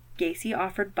 Gacy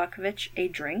offered Butkovich a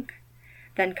drink,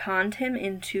 then conned him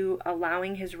into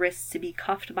allowing his wrists to be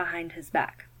cuffed behind his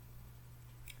back.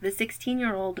 The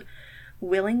 16-year-old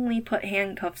willingly put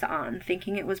handcuffs on,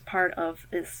 thinking it was part of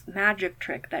this magic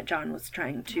trick that John was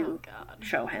trying to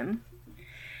show him.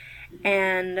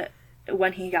 And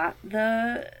when he got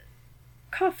the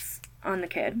cuffs on the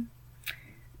kid,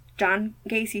 John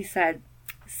Gacy said,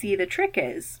 "See, the trick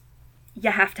is,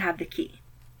 you have to have the key."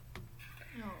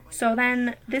 So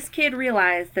then this kid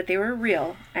realized that they were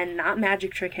real and not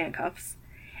magic trick handcuffs,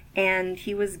 and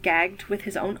he was gagged with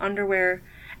his own underwear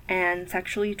and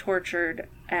sexually tortured,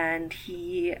 and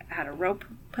he had a rope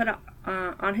put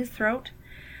on his throat.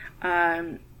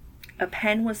 A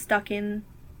pen was stuck in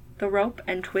the rope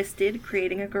and twisted,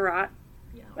 creating a garrote,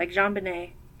 like Jean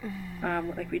Benet,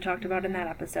 like we talked about in that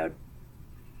episode.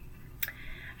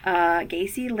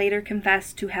 Gacy later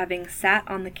confessed to having sat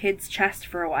on the kid's chest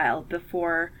for a while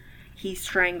before he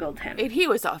strangled him. He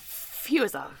was a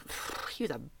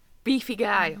beefy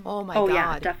guy. Oh my god. Oh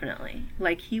yeah, definitely.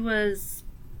 Like he was,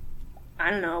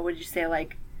 I don't know, would you say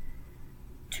like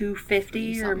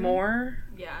 250 or more?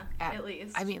 Yeah, at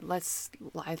least. I mean, let's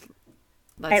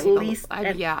at least.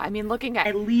 I mean, looking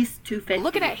at least 250.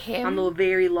 Looking at him on the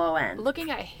very low end.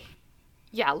 Looking at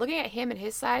him and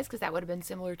his size, because that would have been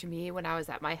similar to me when I was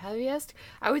at my heaviest.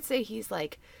 I would say he's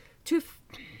like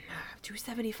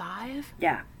 275.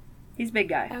 Yeah, he's a big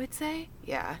guy. I would say,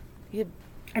 yeah.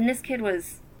 And this kid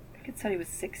was, I think it said he was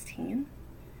 16.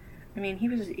 I mean, he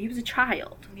was a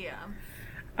child. Yeah.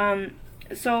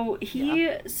 So he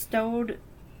stowed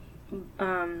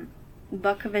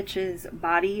Butkovich's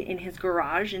body in his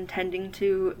garage, intending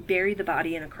to bury the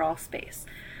body in a crawl space.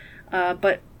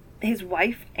 But His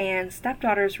wife and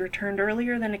stepdaughters returned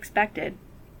earlier than expected,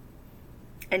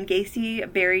 and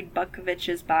Gacy buried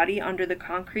Butkovich's body under the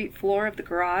concrete floor of the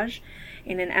garage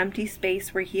in an empty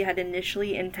space where he had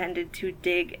initially intended to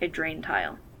dig a drain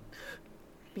tile.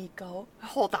 Miko,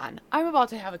 hold on. I'm about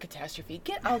to have a catastrophe.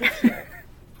 Get out of here.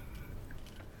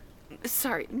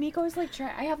 Sorry, Miko's like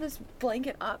trying. I have this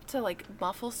blanket up to like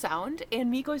muffle sound,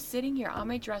 and Miko's sitting here on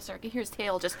my dresser. I can hear his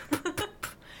tail just.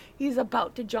 He's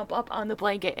about to jump up on the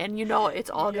blanket, and you know it's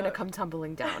all gonna come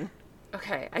tumbling down.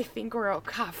 Okay, I think we're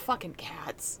okay. God, fucking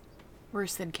cats.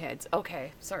 Worse than kids.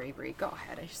 Okay, sorry, Brie. Go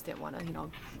ahead. I just didn't want to,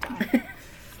 die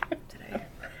today.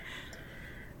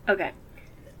 Okay.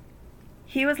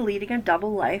 He was leading a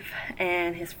double life,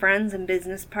 and his friends and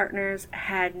business partners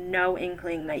had no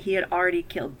inkling that he had already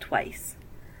killed twice.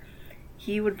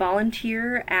 He would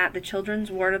volunteer at the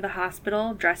children's ward of the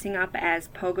hospital, dressing up as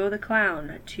Pogo the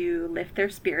Clown to lift their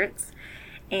spirits,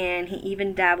 and he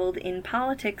even dabbled in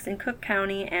politics in Cook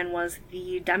County and was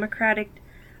the Democratic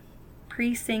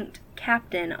precinct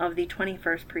captain of the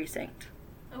 21st precinct.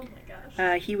 Oh my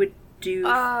gosh. He would do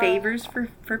favors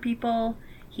for people.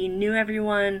 He knew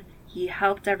everyone. He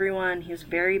helped everyone. He was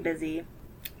very busy.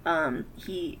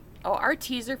 Our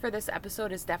teaser for this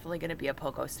episode is definitely going to be a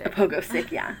pogo stick. A pogo stick,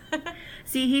 yeah.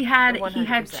 See, he had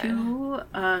 100%. two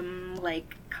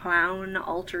clown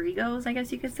alter egos, I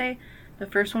guess you could say. The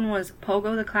first one was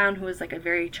Pogo the Clown, who was like a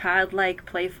very childlike,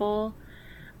 playful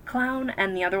clown,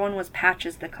 and the other one was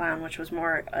Patches the Clown, which was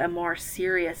a more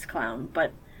serious clown.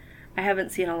 But I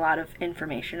haven't seen a lot of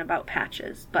information about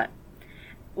Patches. But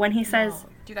when he says,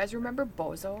 do you guys remember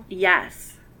Bozo?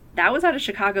 Yes, that was out of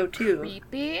Chicago too.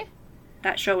 Creepy.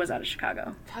 That show was out of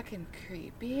Chicago. Fucking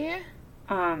creepy.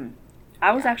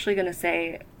 I was actually going to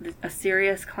say a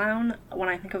serious clown. When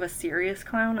I think of a serious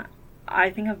clown, I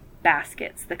think of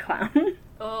Baskets the Clown.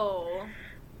 Oh.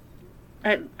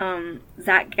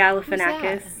 Zach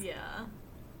Galifianakis. Who's that? Yeah.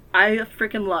 I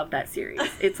freaking love that series.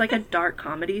 It's like a dark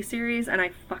comedy series, and I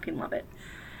fucking love it.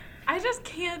 I just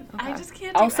can't do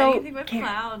Also, anything with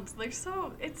clowns. They're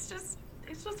so, it's just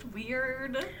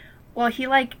weird. Well,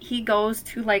 he goes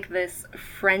to like this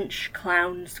French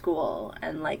clown school,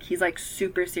 and like he's like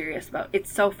super serious about it.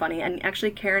 It's so funny. And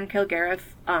actually Karen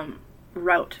Kilgariff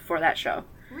wrote for that show.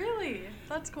 Really?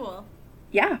 That's cool.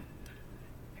 Yeah.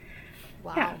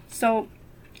 Wow. Yeah. So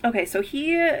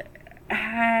he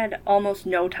had almost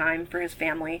no time for his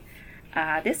family.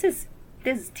 This is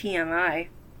TMI,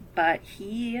 but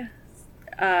he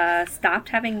stopped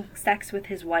having sex with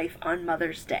his wife on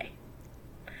Mother's Day.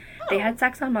 They had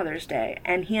sex on Mother's Day,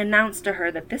 and he announced to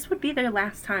her that this would be their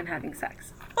last time having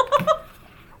sex. Who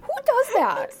does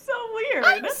that? That's so weird.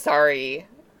 I'm sorry.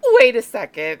 Wait a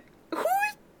second.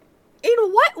 In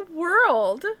what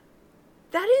world?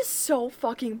 That is so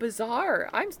fucking bizarre.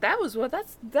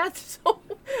 That's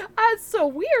so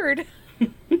weird.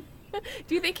 Do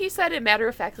you think he said it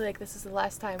matter-of-factly, like, this is the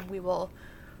last time we will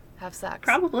have sex?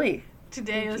 Probably.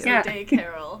 Today is the day,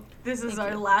 Carol. This is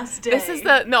our last day.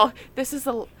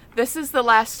 This is the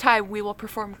last time we will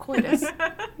perform coitus.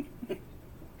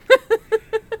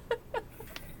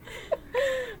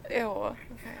 Ew.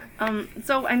 Okay.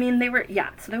 So I mean, they weren't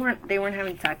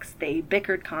having sex. They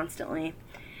bickered constantly.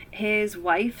 His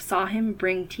wife saw him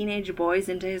bring teenage boys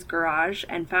into his garage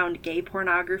and found gay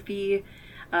pornography,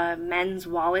 men's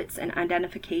wallets, and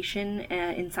identification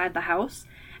inside the house.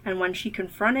 And when she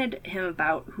confronted him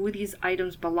about who these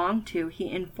items belonged to, he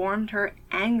informed her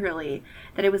angrily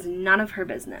that it was none of her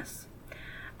business.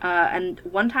 And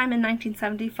one time in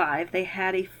 1975, they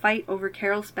had a fight over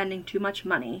Carol spending too much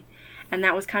money, and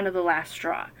that was kind of the last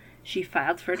straw. She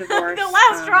filed for divorce. The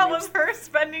last straw was her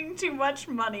spending too much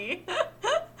money.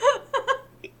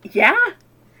 Yeah.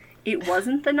 It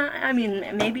wasn't the night. I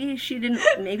mean, maybe she didn't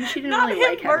really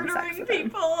like having sex with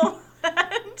him. People.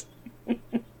 And...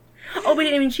 Oh, but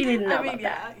I mean, she didn't know about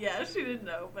that. Yeah, she didn't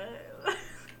know, but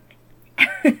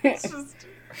it's just.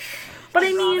 But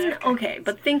I mean, okay,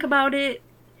 but think about it.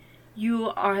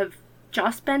 You have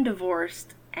just been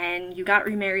divorced and you got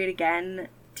remarried again.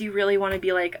 Do you really want to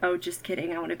be like, oh, just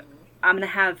kidding? I'm gonna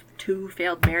have 2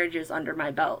 failed marriages under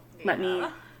my belt. Let me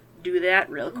do that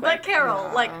real quick. But Carol,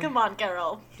 come on,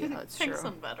 Carol. Yeah, that's Pick true.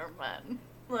 some better men.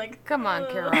 Come on,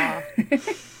 Carol.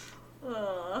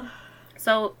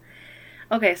 So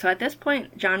at this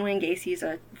point, John Wayne Gacy's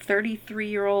a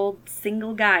 33-year-old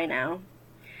single guy now.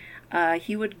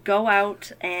 He would go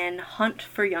out and hunt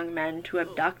for young men to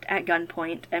abduct at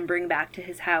gunpoint and bring back to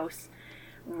his house,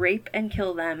 rape and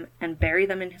kill them, and bury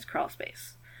them in his crawl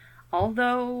space.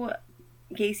 Although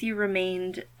Gacy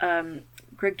remained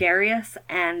gregarious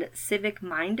and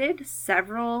civic-minded,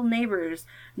 several neighbors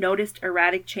noticed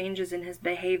erratic changes in his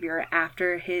behavior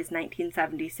after his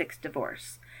 1976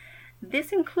 divorce.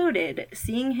 This included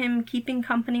seeing him keeping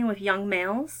company with young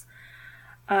males,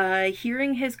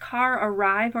 hearing his car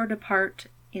arrive or depart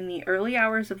in the early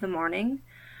hours of the morning,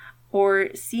 or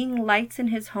seeing lights in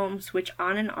his home switch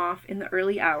on and off in the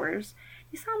early hours.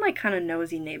 You sound like kind of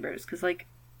nosy neighbors, because, like,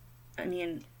 I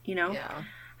mean, you know? Yeah.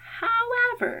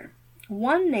 However,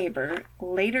 one neighbor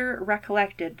later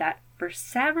recollected that for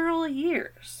several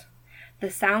years, the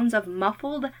sounds of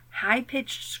muffled,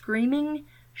 high-pitched screaming,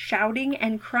 shouting,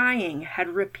 and crying had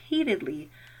repeatedly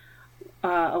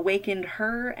awakened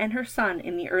her and her son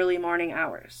in the early morning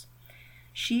hours.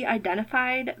 She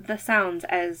identified the sounds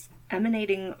as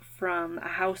emanating from a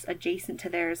house adjacent to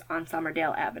theirs on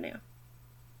Somerdale Avenue.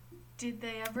 Did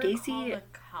they ever Gacy- call the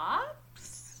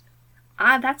cops?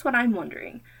 That's what I'm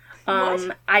wondering. As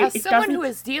It someone doesn't- who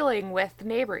is dealing with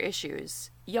neighbor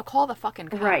issues, you call the fucking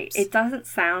cops. Right. It doesn't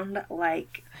sound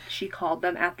like she called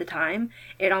them at the time.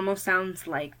 It almost sounds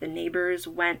like the neighbors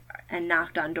went and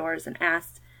knocked on doors and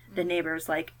asked the neighbors,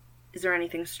 like, is there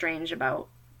anything strange about,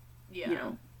 Yeah. you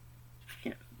know,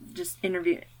 just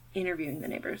interviewing the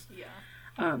neighbors.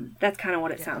 Yeah. That's kind of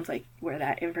what it sounds like, where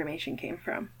that information came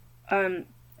from.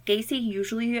 Gacy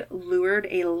usually lured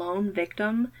a lone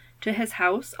victim to his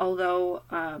house, although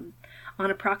on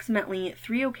approximately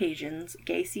 3 occasions,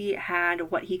 Gacy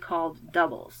had what he called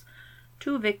doubles,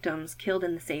 2 victims killed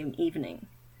in the same evening.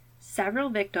 Several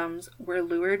victims were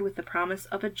lured with the promise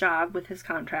of a job with his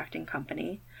contracting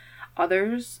company.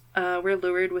 Others were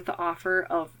lured with the offer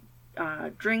of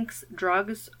drinks,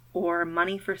 drugs, or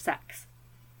money for sex.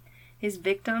 His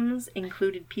victims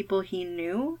included people he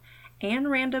knew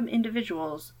and random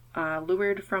individuals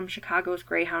lured from Chicago's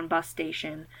Greyhound bus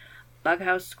station,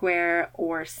 Bughouse Square,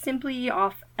 or simply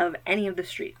off of any of the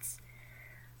streets.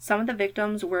 Some of the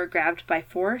victims were grabbed by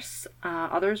force.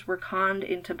 Others were conned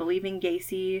into believing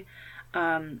Gacy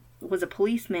was a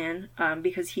policeman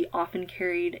because he often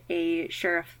carried a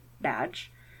sheriff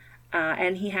badge,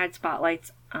 and he had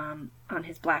spotlights on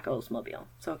his black Oldsmobile,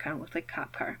 so it kind of looked like a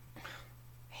cop car.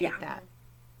 Hate that.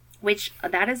 Which,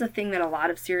 that is a thing that a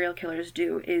lot of serial killers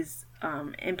do, is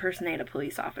impersonate a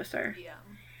police officer. Yeah.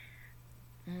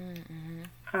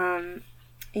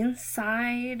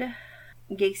 Inside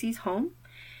Gacy's home,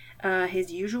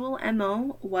 his usual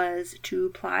MO was to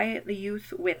ply the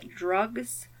youth with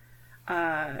drugs,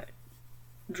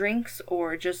 drinks,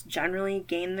 or just generally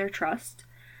gain their trust.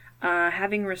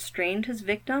 Having restrained his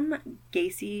victim,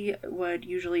 Gacy would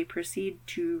usually proceed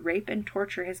to rape and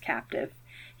torture his captive.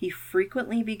 He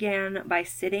frequently began by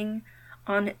sitting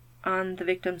on the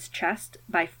victim's chest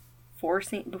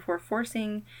before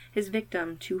forcing his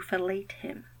victim to fillet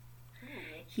him.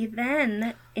 He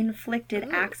then inflicted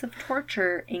acts of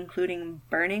torture, including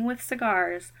burning with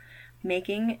cigars,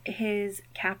 making his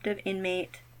captive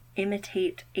inmate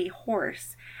imitate a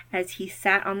horse as he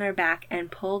sat on their back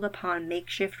and pulled upon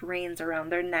makeshift reins around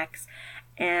their necks,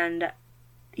 and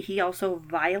he also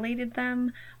violated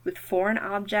them with foreign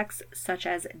objects such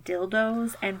as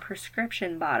dildos and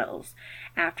prescription bottles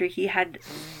after he had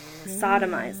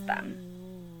sodomized them.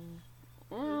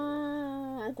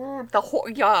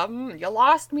 You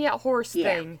lost me at horse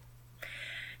thing.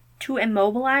 To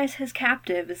immobilize his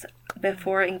captives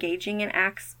before engaging in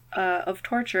acts of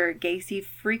torture, Gacy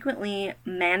frequently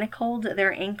manacled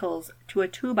their ankles to a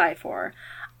 2x4,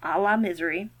 a la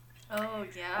Misery, Oh,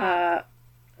 yeah.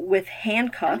 with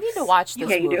handcuffs. I need to watch this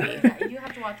you movie. do. Yeah, you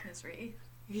have to watch Misery.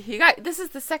 You got this is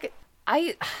the second.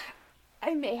 I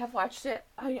may have watched it.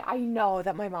 I know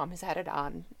that my mom has had it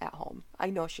on at home. I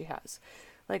know she has.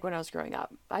 Like when I was growing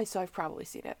up. So I've probably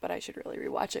seen it, but I should really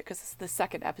rewatch it because it's the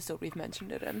second episode we've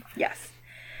mentioned it in. Yes.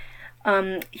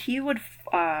 He would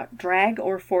drag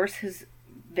or force his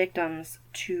victims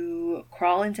to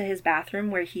crawl into his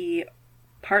bathroom, where he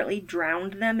partly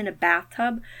drowned them in a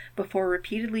bathtub before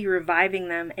repeatedly reviving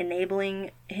them,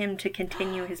 enabling him to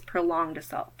continue his prolonged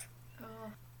assault.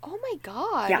 Oh my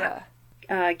god. Yeah.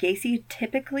 Gacy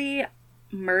typically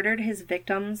murdered his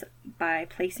victims by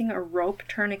placing a rope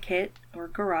tourniquet or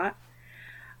garrote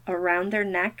around their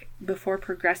neck before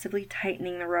progressively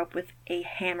tightening the rope with a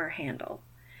hammer handle.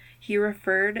 He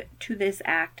referred to this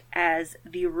act as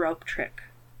the rope trick,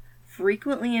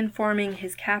 frequently informing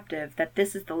his captive that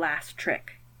this is the last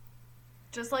trick.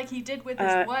 Just like he did with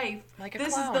his wife. like a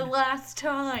This clown. is the last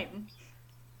time.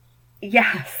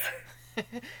 Yes.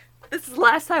 This is the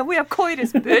last time we have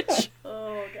coitus, bitch.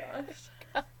 Oh, gosh.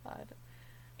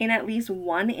 In at least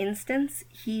one instance,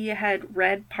 he had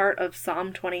read part of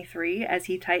Psalm 23 as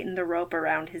he tightened the rope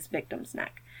around his victim's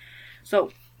neck.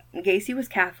 So, Gacy was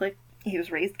Catholic. He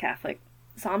was raised Catholic.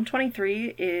 Psalm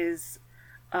 23 is,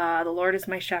 the Lord is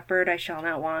my shepherd, I shall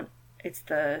not want. It's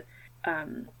the,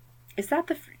 is that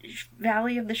the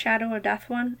Valley of the Shadow of Death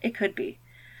one? It could be.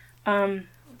 It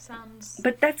sounds...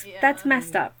 But that's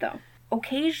messed up, though.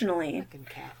 Occasionally, Fucking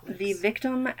Catholics. the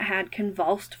victim had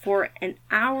convulsed for an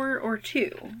hour or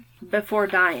two before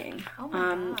dying. Oh my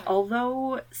God.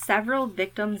 Although several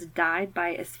victims died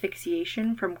by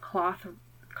asphyxiation from cloth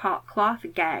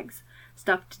gags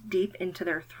stuffed deep into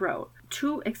their throat.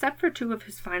 Except for two of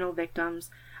his final victims,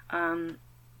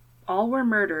 all were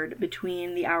murdered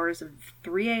between the hours of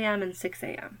 3 a.m. and 6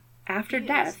 a.m. After He is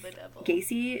death, the devil.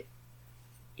 Gacy...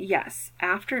 Yes,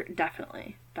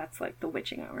 definitely. That's like the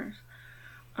witching hours.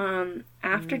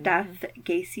 After death,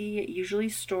 Gacy usually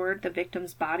stored the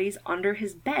victims' bodies under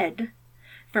his bed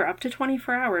for up to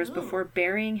 24 hours before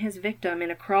burying his victim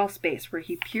in a crawl space where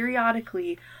he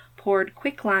periodically poured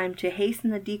quicklime to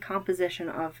hasten the decomposition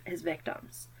of his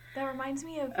victims. That reminds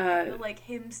me of like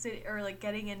him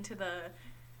getting into the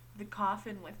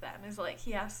coffin with them. Is like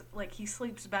he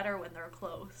sleeps better when they're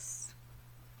close.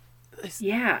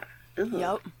 Yeah. Ugh.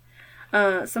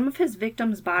 Yep. Some of his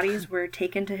victims' bodies were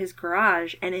taken to his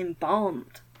garage and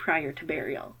embalmed prior to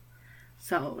burial.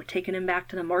 So, taking him back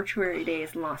to the mortuary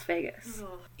days in Las Vegas.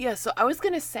 Yeah, so I was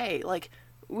going to say, like,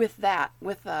 with the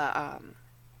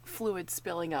fluid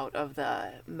spilling out of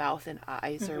the mouth and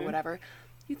eyes or whatever,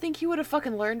 you'd think he would have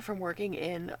fucking learned from working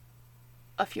in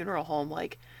a funeral home,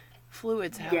 like,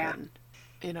 fluids happen,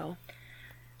 you know?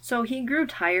 So he grew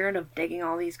tired of digging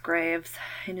all these graves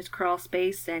in his crawl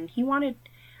space, and he wanted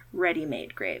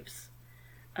ready-made graves.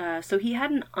 So he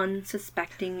had an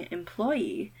unsuspecting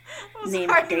employee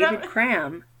named David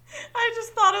Cram. I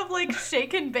just thought of like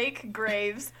shake and bake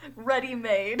graves,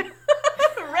 ready-made.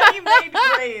 Ready-made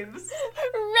graves.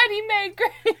 Ready-made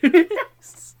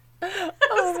graves!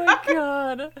 Oh my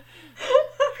God.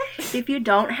 If you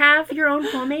don't have your own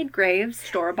homemade graves,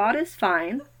 store-bought is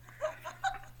fine.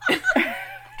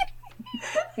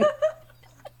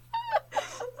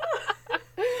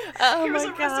 Oh Here's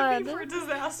my a God. recipe for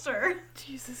disaster.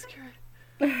 Jesus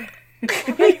Christ.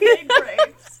 Ready-made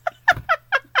graves.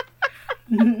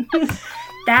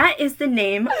 That is the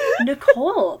name,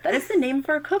 Nicole. That is the name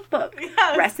for a cookbook.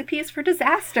 Yes. Recipes for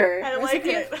Disaster. I like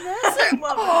it.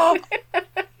 Love Oh,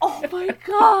 oh my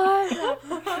God.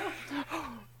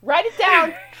 Write it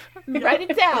down. Write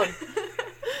it down.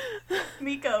 it.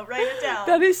 Miko, write it down.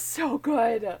 That is so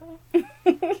good.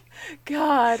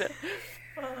 God.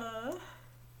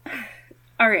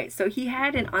 Alright, so he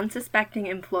had an unsuspecting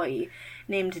employee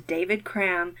named David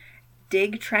Cram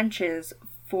dig trenches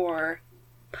for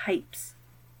pipes.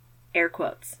 Air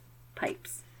quotes.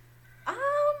 Pipes.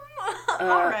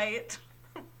 Alright.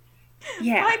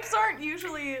 Yeah. Pipes aren't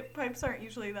usually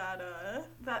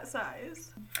that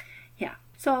size. Yeah.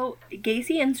 So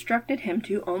Gacy instructed him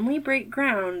to only break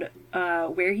ground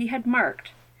where he had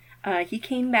marked. He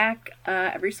came back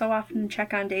every so often to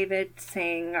check on David,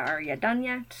 saying, "Are you done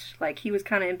yet?" Like, he was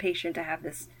kind of impatient to have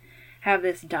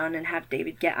this done and have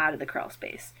David get out of the crawl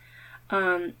space.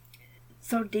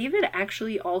 So David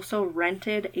actually also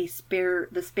rented the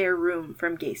spare room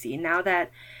from Gacy. Now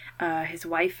that his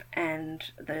wife and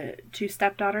the two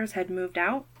stepdaughters had moved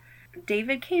out,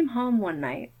 David came home one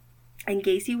night, and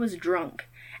Gacy was drunk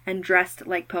and dressed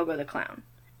like Pogo the Clown.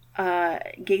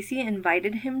 Gacy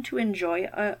invited him to enjoy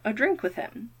a drink with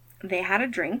him. They had a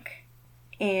drink,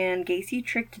 and Gacy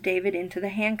tricked David into the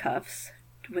handcuffs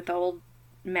with the old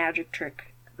magic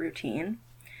trick routine.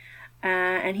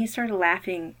 And he started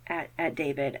laughing at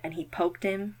David, and he poked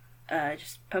him,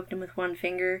 just poked him with one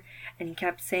finger, and he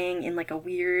kept saying in like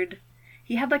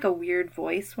he had like a weird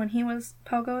voice when he was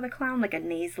Pogo the Clown, like a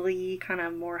nasally, kind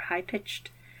of more high-pitched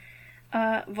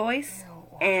voice.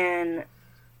 Ew. And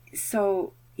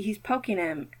so he's poking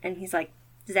him, and he's like,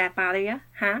 "Does that bother you?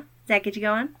 Huh? Does that get you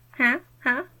going? Huh?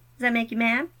 Does that make you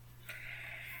mad?"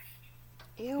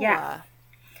 Ew. Yeah.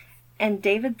 And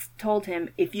David told him,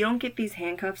 "If you don't get these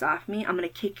handcuffs off me, I'm going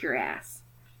to kick your ass."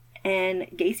 And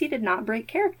Gacy did not break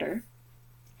character.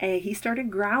 He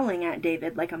started growling at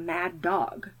David like a mad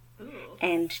dog. Ooh.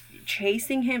 And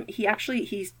chasing him.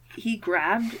 He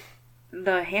grabbed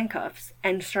the handcuffs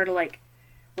and started like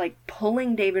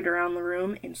pulling David around the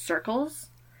room in circles.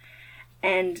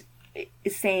 And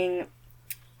saying,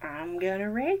 "I'm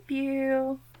gonna rape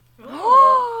you."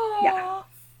 Yeah.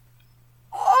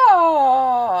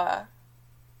 Oh,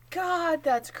 God,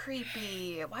 that's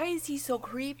creepy. Why is he so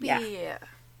creepy? Yeah.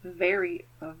 Very,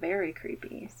 very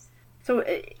creepy. So,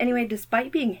 anyway,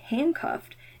 despite being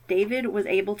handcuffed, David was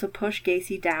able to push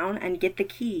Gacy down and get the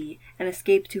key and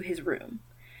escape to his room.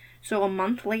 So, a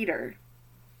month later,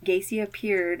 Gacy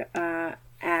appeared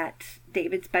at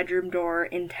David's bedroom door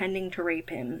intending to rape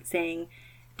him, saying,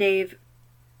 "Dave,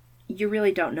 you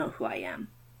really don't know who I am.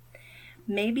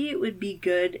 Maybe it would be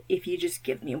good if you just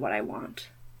give me what I want."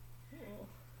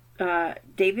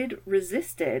 David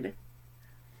resisted,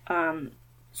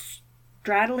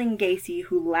 straddling Gacy,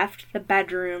 who left the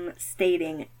bedroom,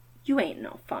 stating, "You ain't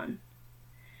no fun."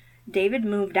 David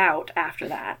moved out after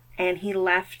that, and he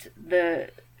left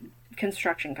the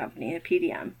construction company, the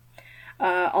PDM.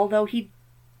 Although he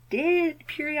did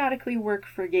periodically work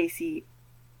for Gacy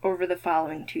over the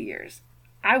following 2 years.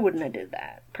 I wouldn't have did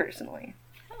that, personally.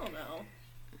 Hell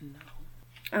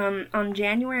no. On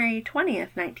January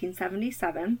 20th,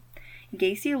 1977,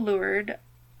 Gacy lured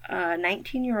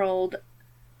 19-year-old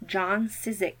John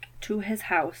Cizik to his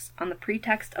house on the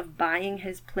pretext of buying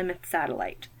his Plymouth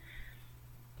Satellite.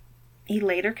 He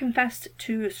later confessed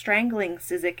to strangling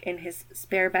Cizik in his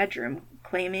spare bedroom,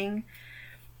 claiming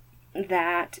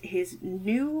that his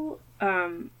new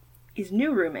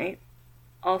roommate,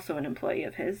 also an employee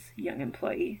of his, young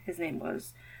employee, his name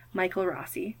was Michael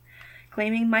Rossi,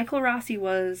 claiming Michael Rossi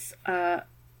was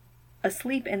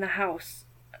asleep in the house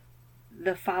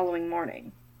the following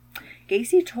morning.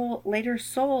 Gacy later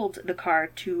sold the car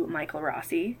to Michael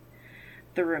Rossi,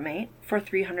 the roommate, for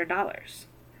 $300.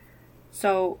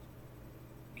 So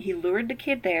he lured the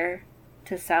kid there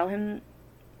to sell him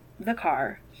the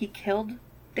car. He killed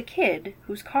the kid,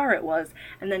 whose car it was,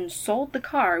 and then sold the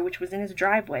car, which was in his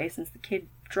driveway since the kid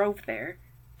drove there,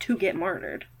 to get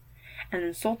murdered. And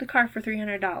then sold the car for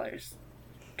 $300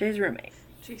 to his roommate.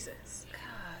 Jesus.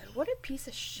 God, what a piece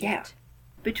of shit. Yeah.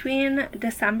 Between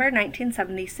December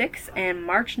 1976 and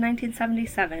March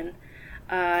 1977,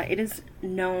 it is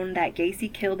known that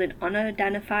Gacy killed an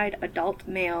unidentified adult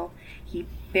male. He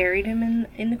buried him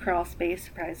in the crawl space,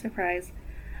 surprise, surprise,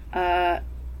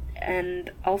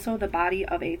 and also the body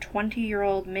of a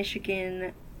 20-year-old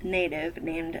Michigan native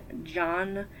named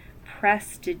John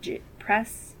Prestige,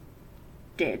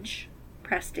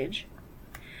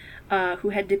 who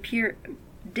had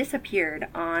disappeared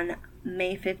on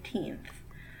May 15th.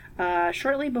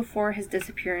 Shortly before his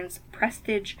disappearance,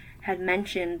 Prestige had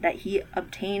mentioned that he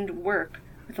obtained work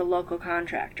with a local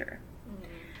contractor.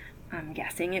 I'm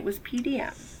guessing it was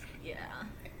PDM. Yeah.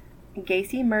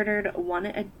 Gacy murdered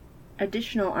one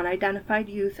additional unidentified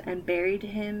youth and buried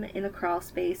him in a crawl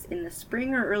space in the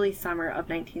spring or early summer of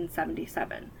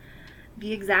 1977.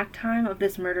 The exact time of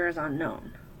this murder is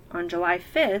unknown. On July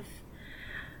 5th,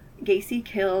 Gacy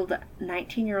killed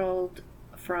 19-year-old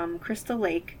from Crystal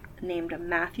Lake named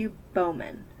Matthew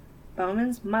Bowman.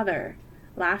 Bowman's mother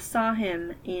last saw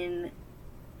him at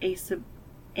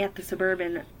the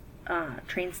suburban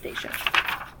train station.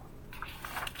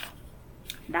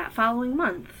 That following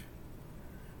month,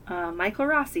 Michael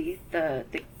Rossi, the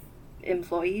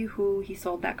employee who he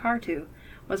sold that car to,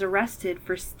 was arrested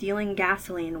for stealing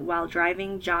gasoline while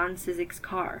driving John Cizik's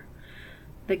car.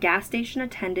 The gas station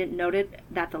attendant noted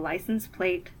the license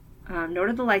plate, and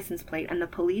the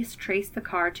police traced the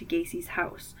car to Gacy's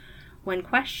house. When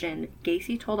questioned,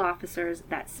 Gacy told officers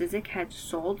that Cizik had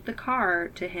sold the car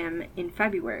to him in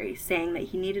February, saying that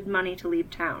he needed money to leave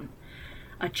town.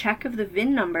 A check of the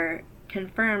VIN number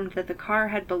confirmed that the car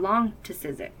had belonged to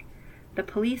Cizik. The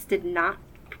police did not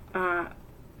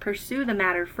pursue the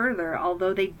matter further,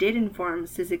 although they did inform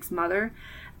Cizik's mother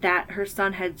that her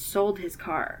son had sold his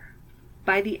car.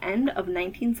 By the end of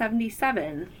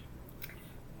 1977,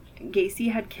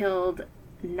 Gacy had killed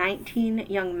 19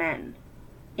 young men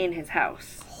in his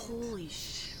house. Holy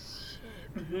shit.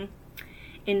 Mm-hmm.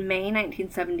 In May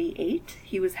 1978,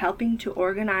 he was helping to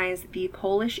organize the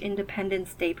Polish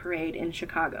Independence Day Parade in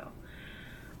Chicago.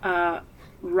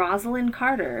 Rosalind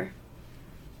Carter,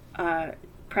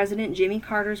 President Jimmy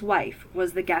Carter's wife,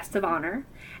 was the guest of honor,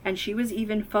 and she was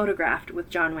even photographed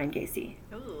with John Wayne Gacy.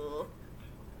 Ooh.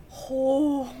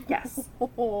 Oh. Yes.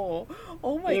 Oh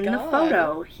my In god. the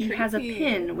photo, he Creepy. has a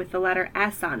pin with the letter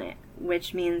S on it,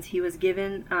 which means he was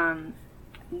given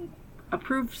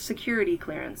approved security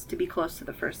clearance to be close to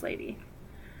the First Lady.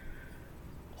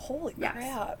 Holy Yes.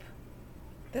 crap.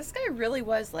 This guy really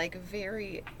was like a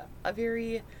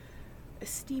very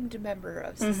esteemed member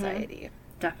of society,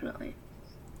 Definitely.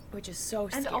 which is so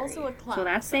scary. And also a clown. So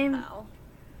that same- somehow.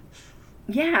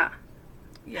 Yeah,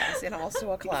 Yes, and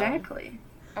also a clown. exactly.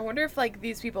 I wonder if like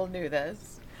these people knew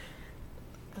this.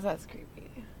 Because that's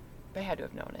creepy. They had to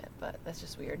have known it, but that's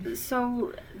just weird.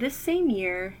 So this same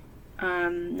year,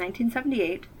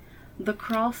 1978, the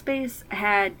crawl space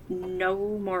had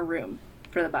no more room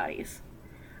for the bodies.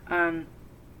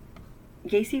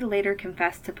 Gacy later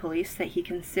confessed to police that he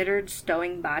considered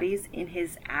stowing bodies in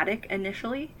his attic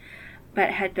initially,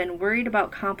 but had been worried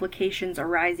about complications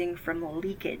arising from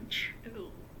leakage.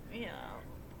 Ooh, yeah.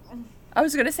 I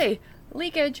was gonna say,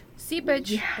 leakage,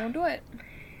 seepage, Yeah. don't do it.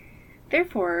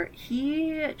 Therefore,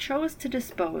 he chose to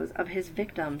dispose of his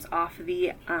victims off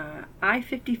the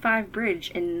I-55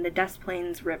 bridge in the Des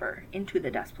Plaines River, into the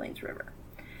Des Plaines River.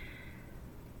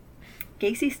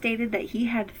 Gacy stated that he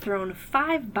had thrown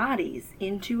 5 bodies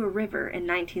into a river in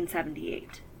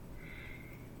 1978.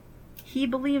 He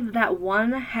believed that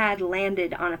one had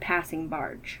landed on a passing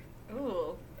barge.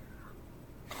 Ooh.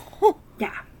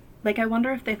 Yeah. Like, I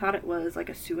wonder if they thought it was, like,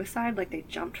 a suicide, like they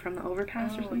jumped from the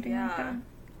overpass or something like that.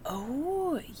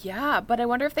 Oh, yeah, but I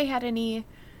wonder if they had any,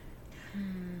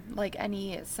 like,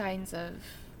 any signs of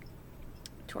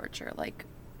torture, like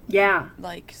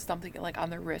something, like, on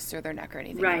their wrists or their neck or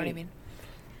anything, right. You know what I mean?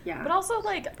 Yeah. But also,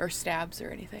 like, Or stabs or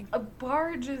anything. a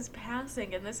barge is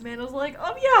passing, and this man was like,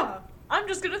 oh, yeah, I'm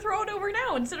just gonna throw it over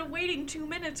now instead of waiting 2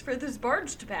 minutes for this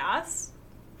barge to pass.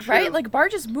 True. Right? Like,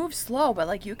 barges move slow, but,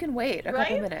 like, you can wait a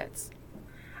couple Right? minutes.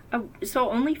 So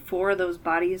only 4 of those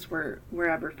bodies were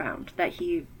ever found that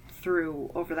he threw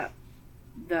over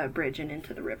the bridge and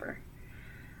into the river.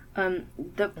 Okay,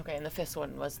 and the 5th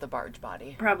one was the barge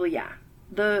body. Probably, yeah.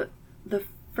 The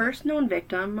first known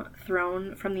victim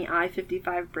thrown from the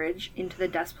I-55 bridge into the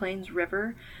Des Plaines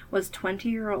River was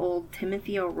 20-year-old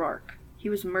Timothy O'Rourke. He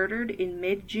was murdered in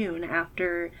mid-June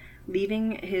after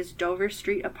leaving his Dover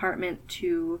Street apartment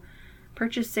to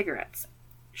purchase cigarettes.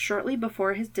 Shortly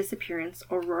before his disappearance,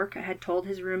 O'Rourke had told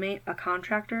his roommate a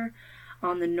contractor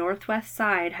on the northwest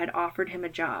side had offered him a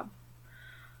job.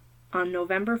 On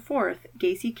November 4th,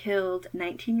 Gacy killed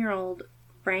 19-year-old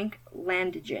Frank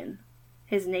Landigan.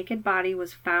 His naked body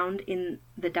was found in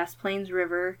the Des Plaines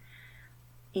River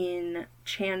in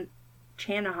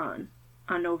Channahon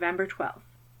on November 12th.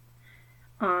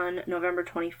 On November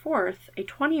 24th, a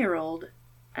 20-year-old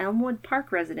Elmwood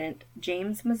Park resident,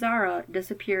 James Mazzara,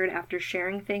 disappeared after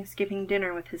sharing Thanksgiving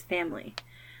dinner with his family.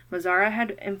 Mazzara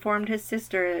had informed his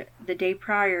sister the day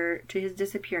prior to his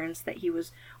disappearance that he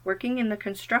was working in the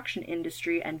construction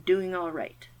industry and doing all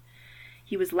right.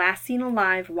 He was last seen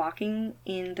alive walking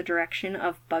in the direction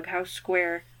of Bughouse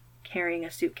Square carrying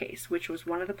a suitcase, which was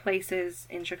one of the places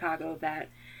in Chicago that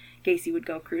Gacy would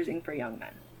go cruising for young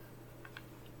men.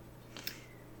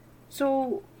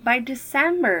 So, by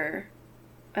December,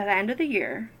 at the end of the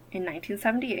year, in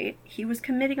 1978, he was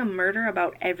committing a murder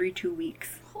about every 2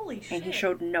 weeks. Holy shit. And he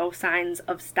showed no signs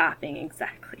of stopping,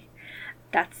 exactly.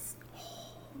 That's...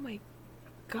 Oh my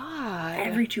god.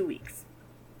 Every 2 weeks.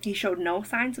 He showed no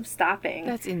signs of stopping.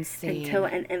 That's insane. Until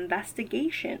an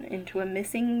investigation into a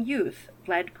missing youth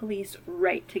led police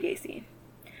right to Gacy.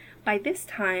 By this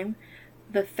time,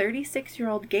 the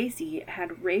 36-year-old Gacy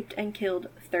had raped and killed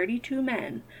 32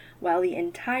 men, while the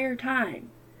entire time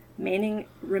maintaining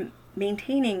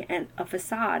a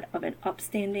facade of an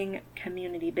upstanding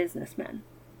community businessman.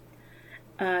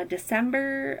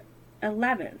 December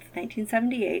 11th,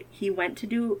 1978, he went to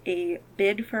do a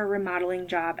bid for a remodeling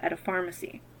job at a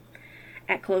pharmacy.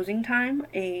 At closing time,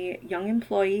 a young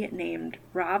employee named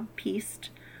Rob Peast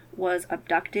was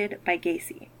abducted by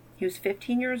Gacy. He was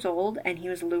 15 years old, and he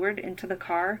was lured into the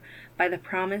car by the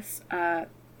promise of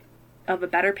a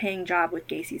better-paying job with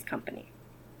Gacy's company.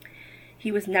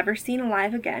 He was never seen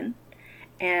alive again,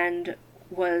 and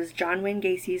was John Wayne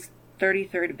Gacy's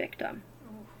 33rd victim.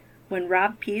 When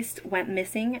Rob Peast went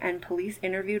missing and police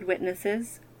interviewed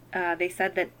witnesses, they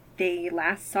said that they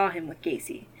last saw him with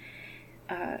Gacy.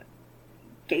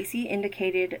 Gacy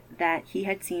indicated that he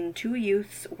had seen 2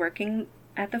 youths working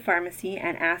at the pharmacy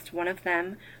and asked one of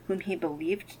them, whom he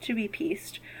believed to be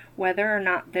Peast, whether or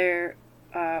not there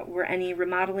were any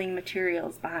remodeling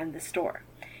materials behind the store.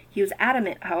 He was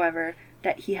adamant, however,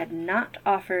 that he had not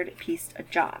offered Peast a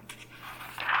job,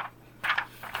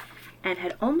 and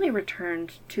had only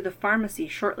returned to the pharmacy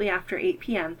shortly after 8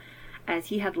 p.m. as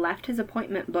he had left his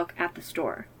appointment book at the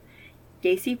store.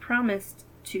 Gacy promised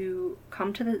to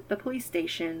come to the police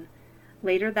station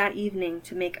later that evening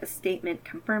to make a statement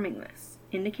confirming this,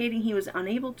 indicating he was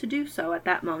unable to do so at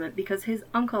that moment because his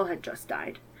uncle had just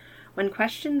died. When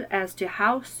questioned as to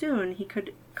how soon he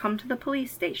could come to the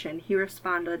police station, he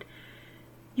responded,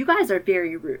 "You guys are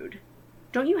very rude.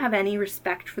 Don't you have any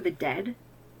respect for the dead?"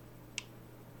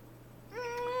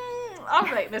 All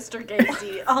right, Mr.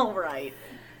 Gacy. All right.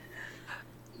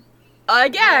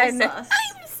 Again, Well, sus.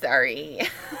 I'm sorry.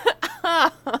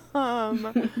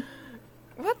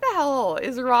 What the hell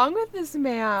is wrong with this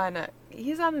man?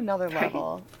 He's on another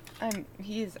level.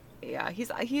 He's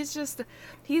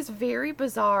very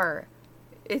bizarre.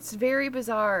 It's very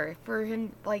bizarre for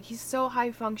him. Like, he's so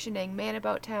high functioning, man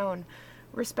about town,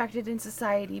 respected in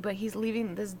society, but he's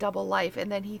leaving this double life,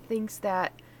 and then he thinks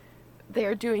that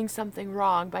they're doing something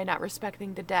wrong by not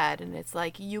respecting the dead, and it's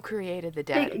like, you created the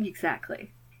dead.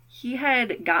 Exactly. He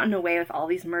had gotten away with all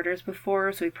these murders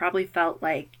before, so he probably felt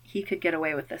like he could get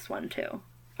away with this one too.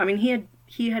 I mean,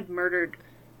 he had murdered,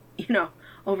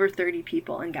 over 30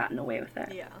 people and gotten away with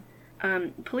it. Yeah.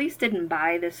 Police didn't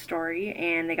buy this story,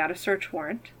 and they got a search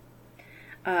warrant.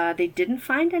 They didn't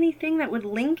find anything that would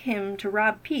link him to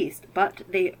Rob Peast, but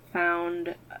they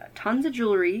found tons of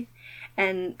jewelry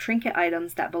and trinket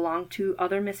items that belonged to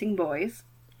other missing boys.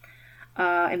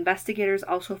 Investigators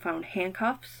also found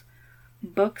handcuffs,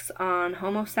 books on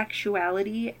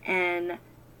homosexuality, and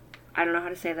I don't know how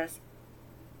to say this,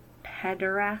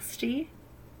 pederasty?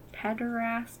 I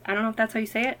don't know if that's how you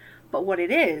say it, but what it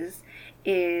is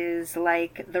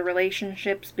like the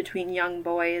relationships between young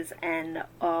boys and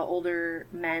older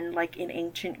men, like in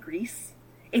ancient Greece.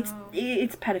 It's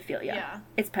pedophilia. Yeah.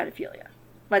 It's pedophilia.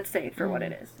 Let's say it for what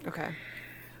it is. Okay.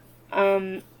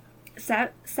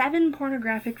 7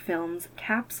 pornographic films,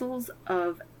 capsules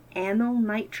of anyl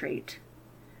nitrate,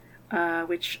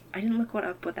 which I didn't look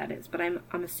up what that is, but I'm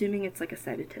assuming it's like a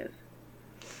sedative.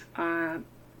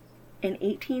 An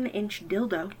 18-inch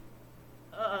dildo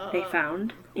they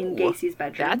found in Gacy's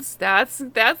bedroom. That's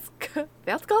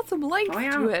got some length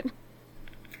to it.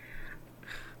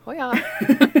 Oh yeah.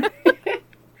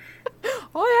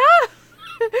 Oh yeah.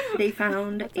 They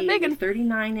found a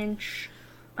 39-inch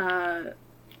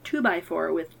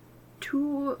 2x4 with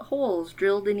 2 holes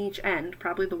drilled in each end,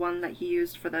 probably the one that he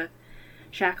used for the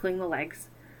shackling the legs.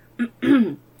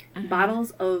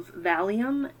 Bottles of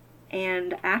Valium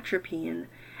and atropine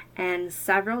and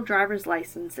several driver's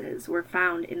licenses were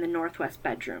found in the northwest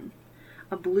bedroom.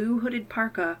 A blue hooded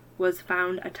parka was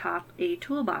found atop a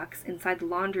toolbox inside the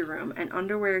laundry room, and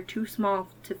underwear too small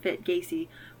to fit Gacy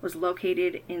was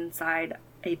located inside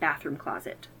a bathroom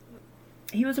closet.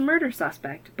 He was a murder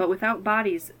suspect, but without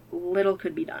bodies, little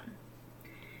could be done.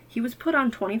 He was put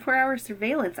on 24-hour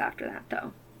surveillance after that,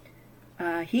 though.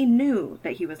 He knew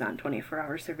that he was on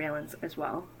 24-hour surveillance as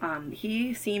well.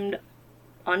 He seemed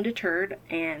undeterred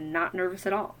and not nervous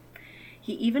at all.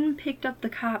 He even picked up the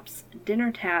cops'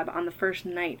 dinner tab on the first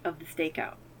night of the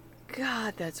stakeout.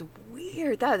 God, that's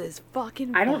weird. That is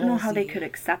fucking I don't know how ballsy. they could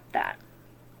accept that.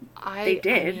 They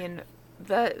did. I mean,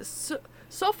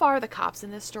 so far the cops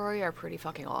in this story are pretty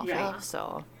fucking awful. Yeah.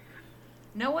 So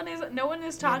No one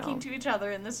is talking to each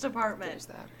other in this department. there's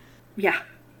that. Yeah.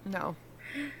 No.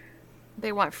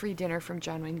 They want free dinner from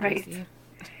John Wayne Gacy. Right.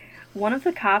 One of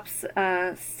the cops one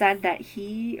of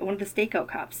the stakeout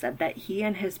cops said that he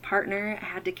and his partner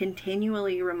had to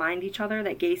continually remind each other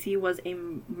that Gacy was a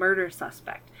murder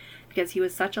suspect because he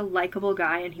was such a likable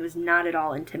guy and he was not at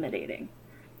all intimidating.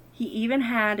 He even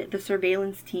had the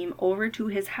surveillance team over to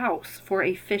his house for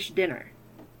a fish dinner.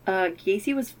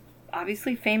 Gacy was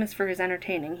obviously famous for his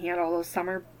entertaining. He had all those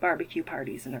summer barbecue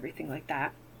parties and everything like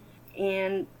that.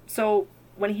 And so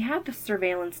when he had the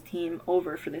surveillance team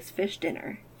over for this fish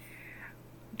dinner,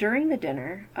 during the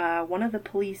dinner, one of the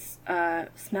police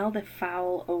smelled a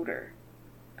foul odor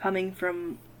coming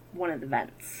from one of the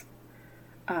vents,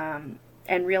 and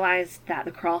realized that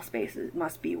the crawl spaces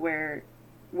must be where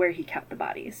he kept the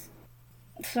bodies.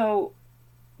 So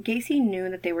Gacy knew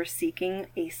that they were seeking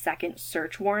a second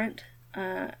search warrant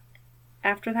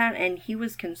after that, and he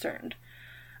was concerned.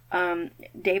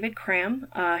 David Cram,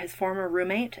 his former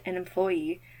roommate and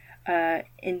employee,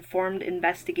 informed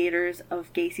investigators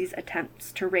of Gacy's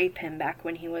attempts to rape him back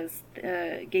when he was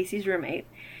Gacy's roommate,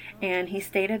 and he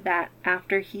stated that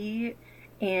after he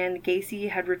and Gacy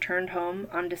had returned home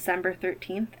on December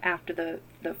 13th after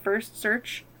the first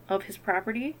search of his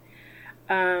property,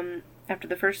 after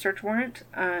the first search warrant,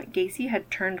 Gacy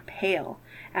had turned pale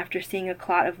after seeing a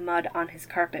clot of mud on his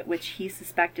carpet, which he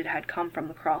suspected had come from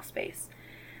the crawl space.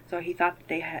 So he thought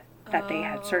that they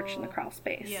had searched in the crawl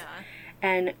space. Yeah.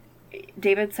 And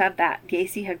David said that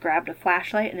Gacy had grabbed a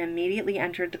flashlight and immediately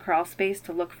entered the crawl space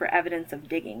to look for evidence of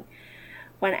digging.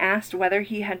 When asked whether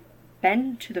he had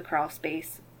been to the crawl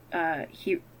space,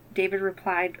 David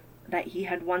replied that he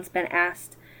had once been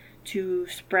asked to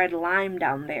spread lime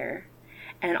down there,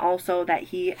 and also that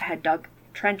he had dug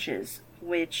trenches,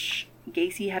 which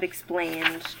Gacy had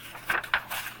explained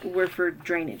were for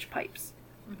drainage pipes.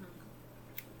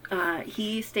 Mm-hmm.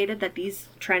 He stated that these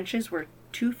trenches were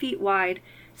 2 feet wide,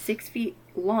 6 feet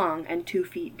long, and 2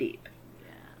 feet deep.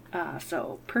 Yeah.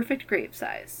 So perfect grave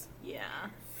size. Yeah.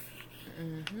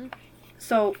 Mm-hmm.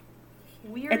 So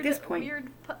weird, at this point,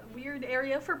 weird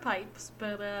area for pipes,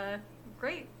 but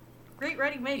great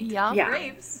ready-made Yeah.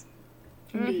 graves.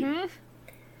 Indeed.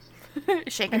 Mm-hmm.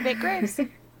 Shake and bake graves.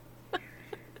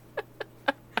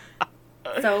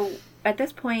 So at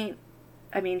this point,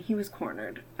 I mean, he was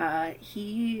cornered.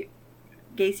 Gacy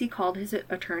called his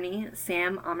attorney,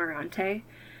 Sam Amarante,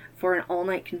 for an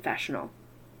all-night confessional.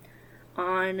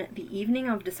 On the evening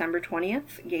of December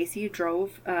 20th, Gacy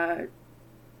drove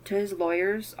to his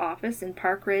lawyer's office in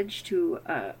Park Ridge to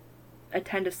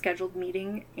attend a scheduled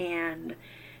meeting and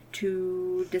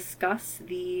to discuss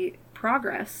the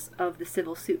progress of the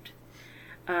civil suit.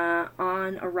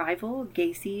 On arrival,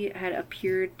 Gacy had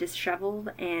appeared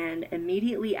disheveled and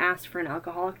immediately asked for an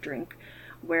alcoholic drink,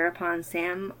 whereupon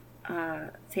Sam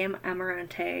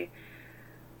Amarante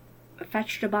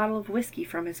fetched a bottle of whiskey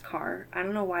from his car. I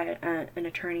don't know why an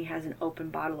attorney has an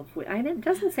open bottle of whiskey. It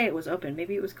doesn't say it was open.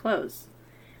 Maybe it was closed.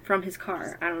 From his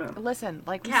car. I don't know. Listen,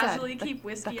 like we Casually said, keep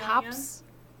whiskey the on cops,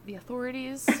 the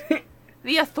authorities,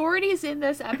 the authorities in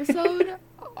this episode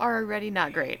are already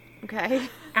not great. Okay.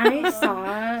 I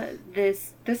saw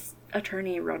this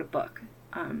attorney wrote a book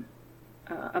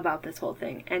about this whole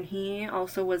thing, and he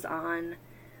also was on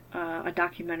a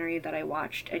documentary that I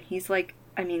watched, and he's like,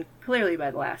 I mean, clearly by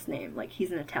the last name, like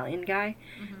he's an Italian guy,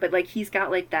 but like he's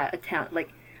got like that Italian,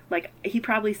 like he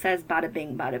probably says bada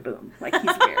bing bada boom, like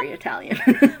he's very Italian.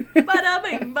 Bada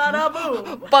bing, bada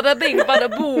boom. Bada bing, bada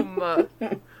boom.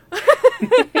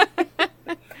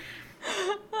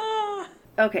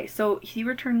 Okay, so he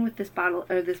returned with this bottle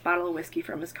of whiskey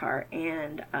from his car,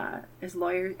 and his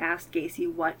lawyer asked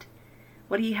Gacy what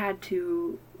he had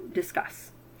to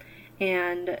discuss.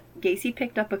 And Gacy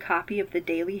picked up a copy of the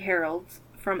Daily Herald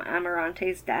from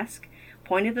Amarante's desk,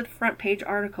 pointed to the front page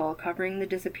article covering the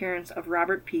disappearance of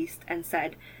Robert Peast, and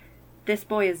said, "This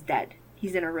boy is dead.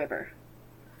 He's in a river."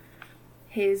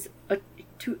 He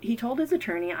told his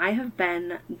attorney, "I have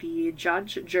been the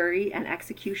judge, jury, and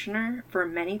executioner for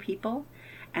many people,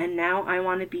 and now I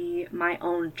want to be my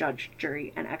own judge,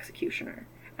 jury, and executioner.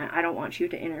 And I don't want you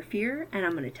to interfere, and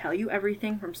I'm going to tell you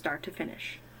everything from start to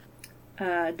finish."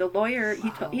 The lawyer,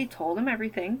 he told him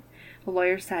everything. The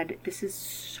lawyer said, "This is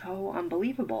so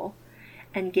unbelievable."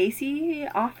 And Gacy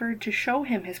offered to show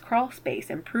him his crawl space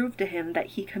and prove to him that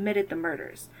he committed the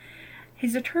murders.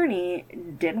 His attorney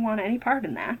didn't want any part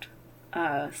in that.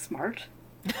 Smart.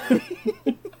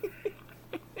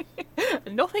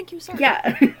 No, thank you, sir.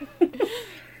 Yeah.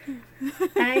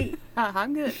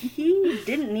 I'm good. He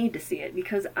didn't need to see it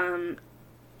because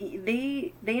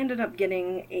they ended up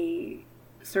getting a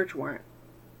search warrant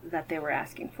that they were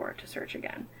asking for to search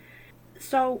again.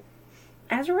 So,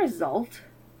 as a result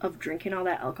of drinking all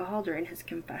that alcohol during his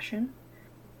confession,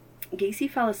 Gacy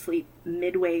fell asleep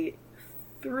midway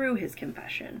through his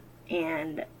confession,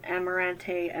 and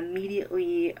Amarante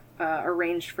immediately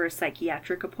arranged for a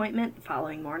psychiatric appointment the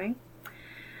following morning.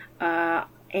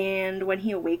 And when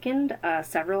he awakened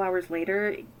several hours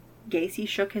later, Gacy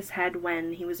shook his head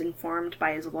when he was informed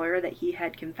by his lawyer that he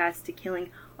had confessed to killing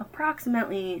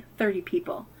approximately 30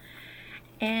 people.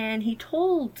 And he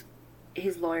told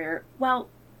his lawyer, "Well,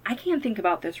 I can't think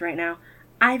about this right now.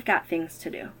 I've got things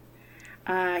to do."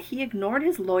 He ignored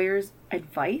his lawyer's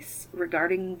advice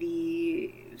regarding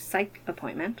the psych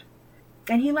appointment,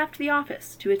 and he left the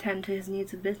office to attend to his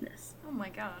needs of business. Oh my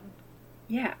god.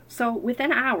 Yeah, so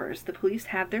within hours, the police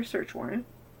had their search warrant,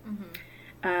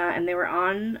 and they were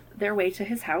on their way to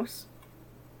his house,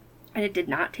 and it did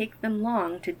not take them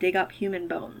long to dig up human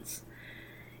bones.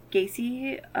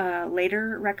 Gacy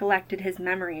later recollected his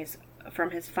memories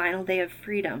from his final day of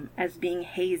freedom as being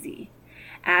hazy,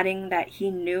 adding that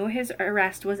he knew his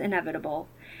arrest was inevitable,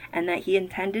 and that he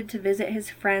intended to visit his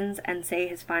friends and say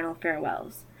his final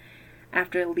farewells.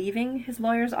 After leaving his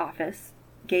lawyer's office,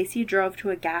 Gacy drove to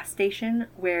a gas station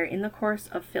where, in the course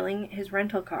of filling his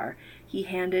rental car, he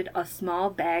handed a small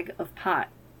bag of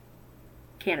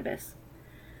cannabis,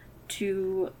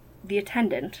 to the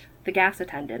gas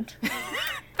attendant.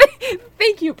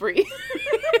 Thank you, Bree,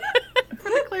 for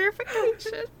the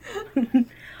clarification.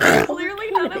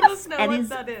 Clearly none of us know what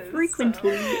that is.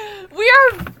 Frequently. So.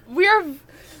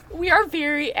 We are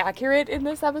very accurate in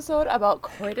this episode about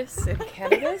coitus and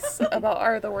cannabis,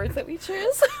 about the words that we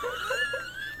choose.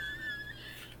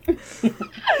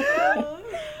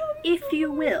 If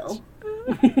you will.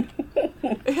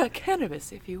 Yeah,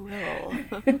 cannabis, if you will.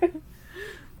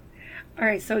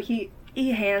 Alright, so he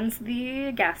hands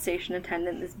the gas station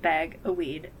attendant this bag of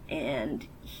weed, and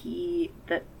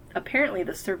apparently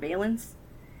the surveillance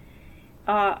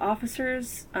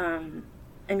officers,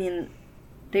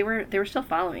 they were still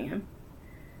following him.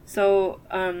 So,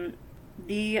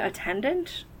 the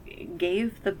attendant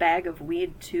gave the bag of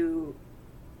weed to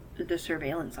the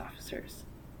surveillance officers.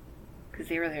 Because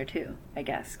they were there too, I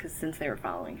guess, since they were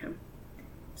following him.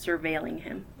 Surveilling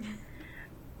him.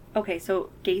 Okay,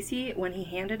 so Gacy, when he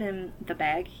handed him the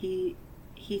bag, he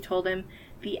he told him,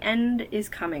 "The end is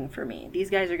coming for me. These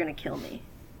guys are going to kill me."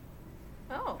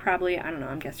 Oh. Probably, I don't know,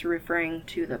 I'm guessing referring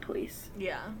to the police.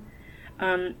 Yeah.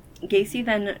 Gacy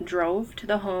then drove to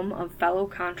the home of fellow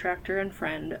contractor and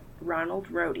friend Ronald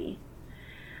Rohde.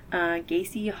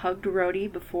 Gacy hugged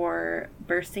Rohde before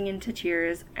bursting into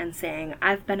tears and saying,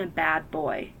 "I've been a bad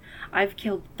boy. I've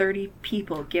killed 30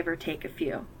 people, give or take a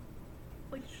few."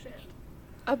 Holy shit.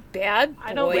 A bad boy?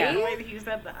 I don't like the way that you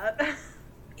said that.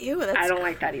 Ew, that's... I don't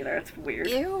like that either. It's weird.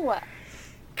 Ew.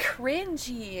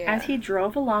 Cringy. As he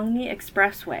drove along the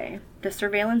expressway, the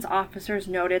surveillance officers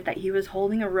noted that he was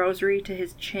holding a rosary to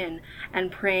his chin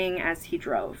and praying as he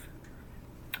drove.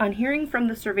 On hearing from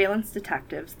the surveillance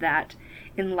detectives that,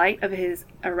 in light of his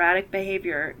erratic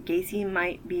behavior, Gacy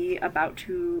might be about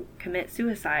to commit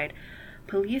suicide,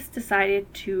 police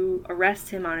decided to arrest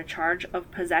him on a charge of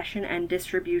possession and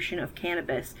distribution of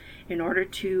cannabis in order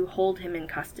to hold him in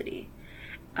custody.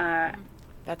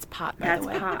 That's pot, by the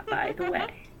way. That's pot, by the way.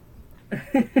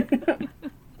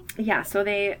 Yeah, so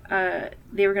they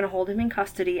were going to hold him in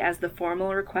custody as the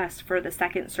formal request for the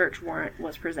second search warrant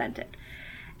was presented.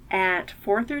 At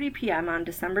 4:30 p.m. on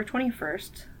December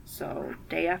 21st, so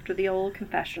day after the old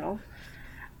confessional,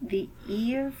 the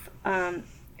eve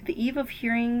of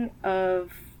hearing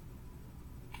of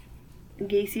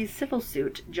Gacy's civil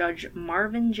suit, Judge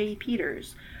Marvin J.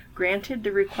 Peters granted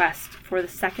the request for the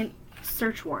second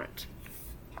search warrant.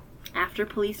 After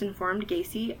police informed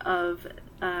Gacy of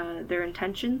their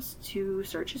intentions to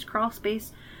search his crawl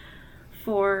space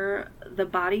for the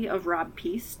body of Rob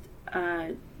Peast,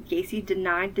 Gacy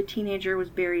denied the teenager was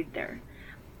buried there,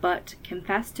 but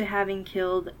confessed to having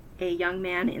killed a young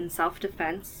man in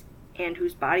self-defense and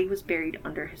whose body was buried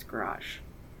under his garage.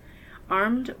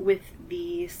 Armed with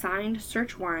the signed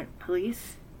search warrant,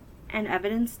 police and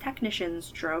evidence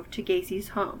technicians drove to Gacy's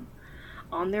home.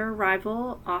 On their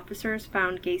arrival, officers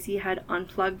found Gacy had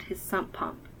unplugged his sump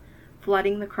pump,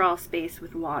 flooding the crawl space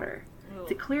with water. Ooh.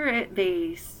 To clear it,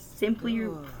 they simply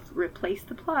replaced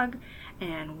the plug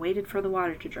and waited for the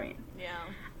water to drain. Yeah.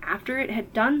 After it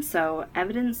had done so,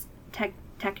 evidence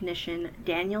technician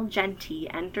Daniel Genty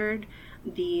entered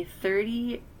the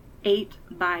 38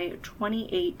 by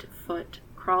 28 foot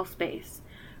crawl space,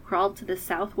 crawled to the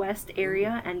southwest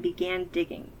area, and began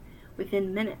digging.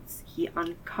 Within minutes, he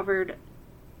uncovered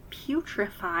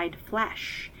putrefied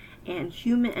flesh and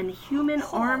human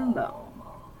arm bone.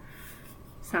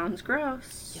 Sounds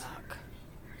gross. Yuck.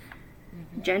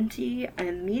 Genty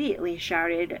immediately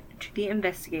shouted to the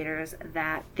investigators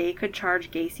that they could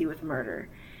charge Gacy with murder,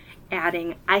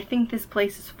 adding, "I think this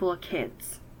place is full of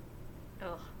kids."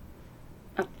 Ugh.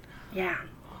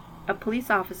 A police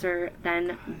officer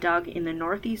then dug in the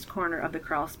northeast corner of the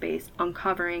crawl space,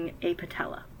 uncovering a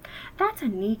patella. That's a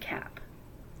kneecap,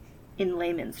 in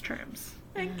layman's terms.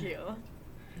 Thank you.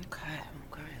 Okay.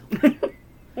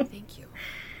 Thank you.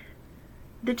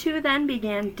 The two then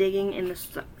began digging in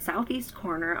the southeast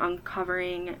corner,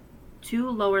 uncovering 2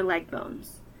 lower leg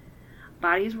bones.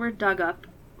 Bodies were dug up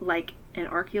like an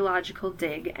archaeological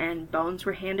dig, and bones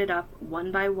were handed up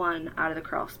one by one out of the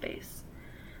crawl space.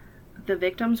 The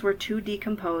victims were too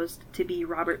decomposed to be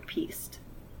Robert Peast,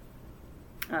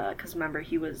 because remember,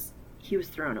 he was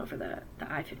thrown over the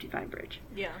I-55 bridge.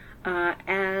 Yeah.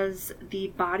 As the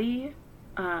body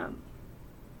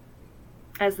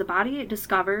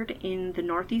discovered in the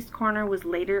northeast corner was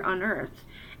later unearthed,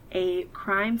 a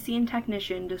crime scene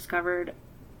technician discovered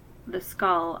the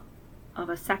skull of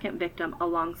a second victim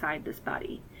alongside this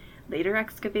body. Later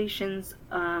excavations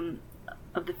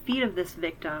of the feet of this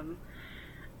victim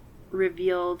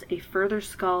revealed a further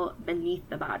skull beneath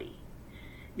the body.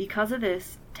 Because of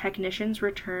this, technicians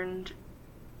returned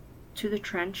to the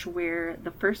trench where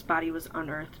the first body was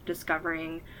unearthed,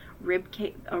 discovering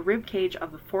a rib cage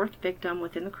of the fourth victim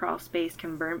within the crawl space,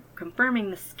 confirming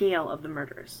the scale of the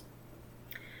murders.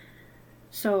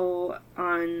 So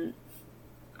on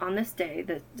this day,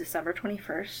 the December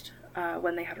 21st,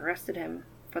 when they had arrested him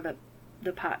for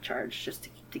the pot charge, just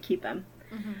to keep him,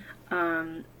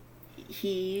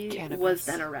 he was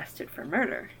then arrested for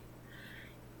murder.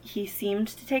 He seemed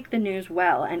to take the news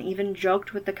well and even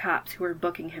joked with the cops who were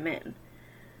booking him in.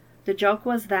 The joke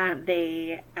was that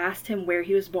they asked him where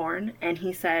he was born, and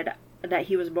he said that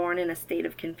he was born in a state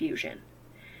of confusion.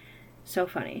 So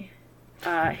funny.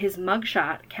 His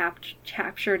mugshot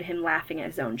captured him laughing at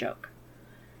his own joke.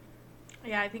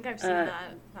 Yeah, I think I've seen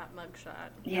that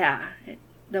mugshot. Yeah,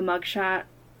 the mugshot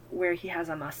where he has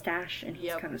a mustache and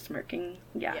he's kind of smirking.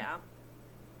 Yeah.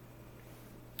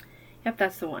 Yep,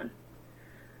 that's the one.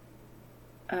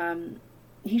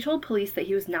 He told police that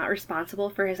he was not responsible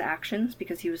for his actions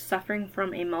because he was suffering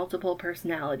from a multiple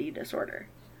personality disorder.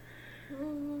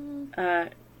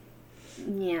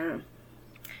 Yeah.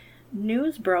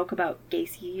 News broke about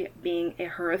Gacy being a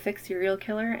horrific serial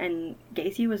killer, and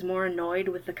Gacy was more annoyed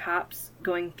with the cops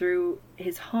going through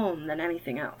his home than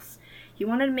anything else. He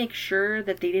wanted to make sure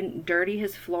that they didn't dirty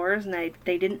his floors and that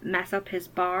they didn't mess up his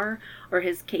bar or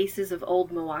his cases of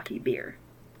old Milwaukee beer.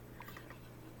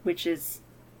 Which is...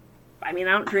 I mean,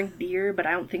 I don't drink beer, but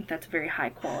I don't think that's very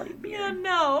high quality beer. Yeah,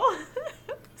 no.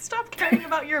 Stop caring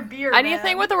about your beer,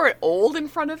 Anything man. with the word old in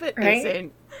front of it Right?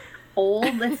 isn't.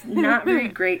 Old, that's not very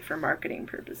great for marketing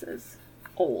purposes.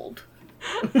 Old.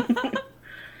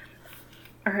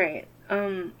 Alright,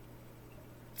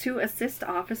 to assist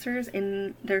officers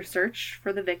in their search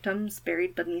for the victims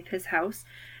buried beneath his house,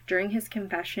 during his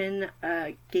confession,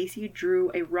 Gacy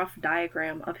drew a rough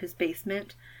diagram of his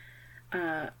basement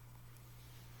on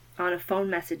a phone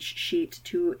message sheet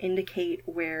to indicate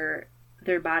where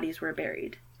their bodies were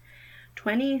buried.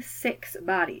 26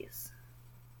 bodies.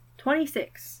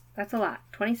 26. That's a lot.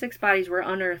 26 bodies were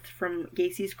unearthed from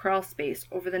Gacy's crawl space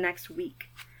over the next week.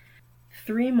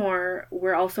 3 more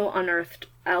were also unearthed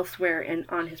elsewhere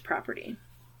on his property.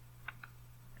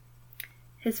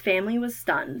 His family was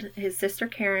stunned. His sister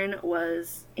Karen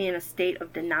was in a state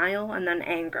of denial and then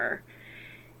anger.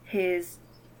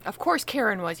 Of course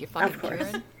Karen was, you fucking Of course.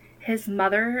 Karen. His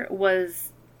mother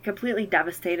was completely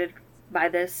devastated by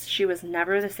this. She was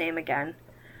never the same again.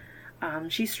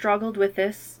 She struggled with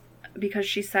this because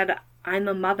she said, "I'm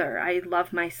a mother. I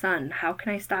love my son. How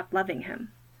can I stop loving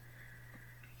him?"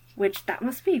 Which, that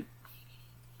must be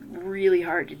really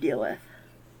hard to deal with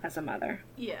as a mother.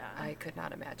 Yeah. I could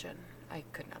not imagine.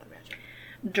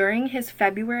 During his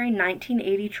February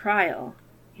 1980 trial,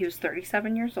 he was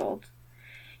 37 years old.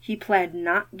 He pled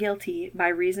not guilty by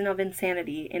reason of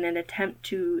insanity in an attempt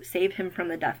to save him from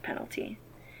the death penalty.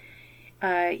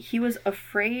 He was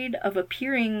afraid of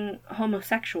appearing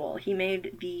homosexual. He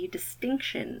made the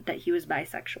distinction that he was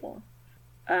bisexual.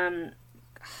 Come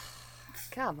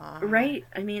on. Right?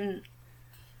 I mean,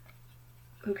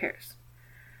 who cares?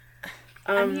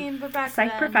 I mean, but back psych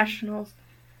then... professionals...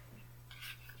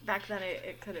 Back then,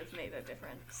 it could have made a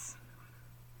difference.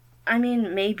 I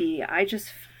mean, maybe.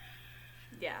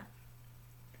 Yeah.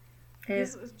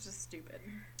 His... This was just stupid.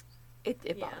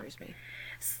 It bothers me.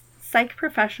 Psych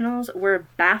professionals were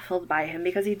baffled by him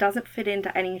because he doesn't fit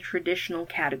into any traditional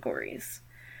categories.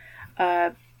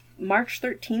 March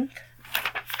 13th,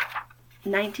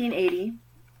 1980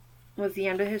 was the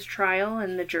end of his trial,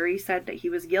 and the jury said that he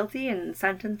was guilty and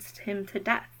sentenced him to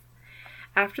death.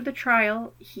 After the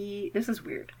trial, this is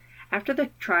weird. After the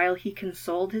trial, he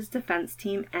consoled his defense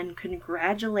team and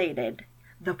congratulated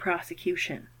the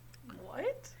prosecution.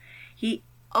 What?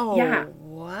 Yeah.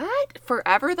 What?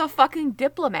 Forever the fucking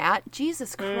diplomat?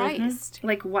 Jesus Christ. Mm-hmm.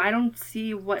 Like, well, I don't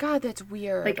see what... God, that's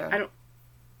weird. Like, I don't...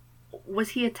 Was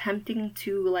he attempting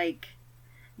to, like,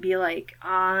 be like,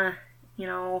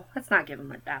 let's not give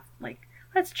him a death. Like,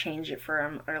 let's change it for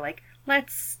him. Or, like,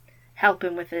 let's help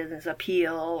him with his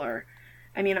appeal. Or,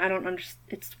 I mean, I don't understand.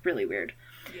 It's really weird.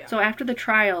 Yeah. So after the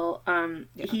trial,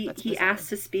 he bizarre. asked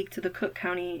to speak to the Cook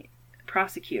County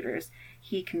prosecutors.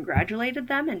 He congratulated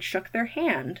them and shook their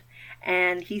hand,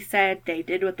 and he said they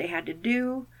did what they had to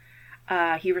do.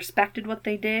 He respected what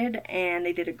they did, and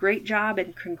they did a great job,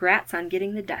 and congrats on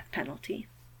getting the death penalty.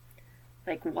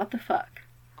 Like, what the fuck?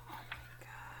 Oh my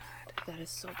god, that is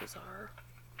so bizarre.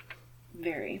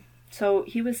 Very. So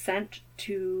he was sent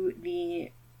to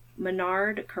the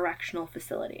Menard Correctional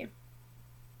Facility.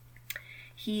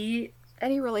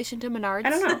 Any relation to Menards? I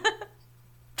don't know.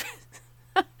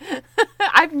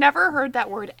 I've never heard that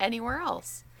word anywhere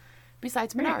else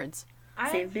besides Menards.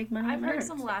 Save big money. I've heard Menards.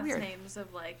 some last Weird. names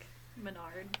of, like,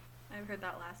 Menard. I've heard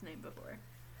that last name before.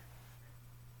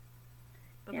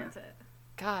 But Yeah. that's it.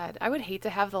 God, I would hate to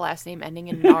have the last name ending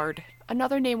in Nard.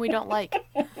 Another name we don't like.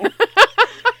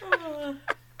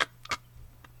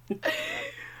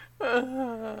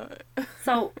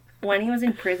 So, when he was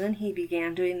in prison, he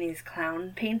began doing these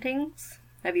clown paintings.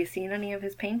 Have you seen any of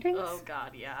his paintings? Oh,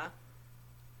 God, yeah.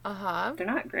 Uh-huh. They're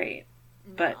not great.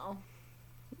 But No.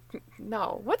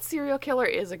 No. What serial killer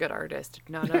is a good artist?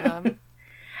 None of them.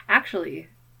 actually,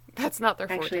 That's not their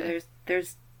forte. there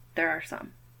are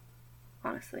some.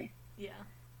 Honestly. Yeah.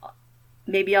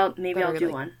 Maybe I'll That do are,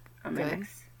 like, one on my good?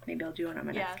 next. Maybe I'll do one on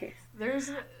my Yeah. next case. There's...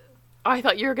 Oh, I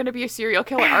thought you were going to be a serial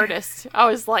killer artist. I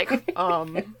was like,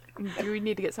 do we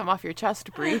need to get some off your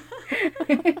chest, Brie?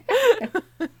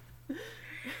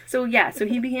 So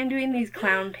he began doing these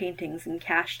clown paintings and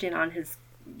cashed in on his,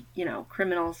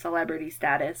 criminal celebrity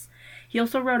status. He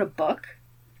also wrote a book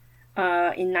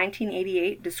in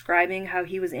 1988 describing how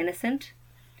he was innocent.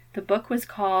 The book was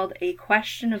called A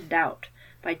Question of Doubt: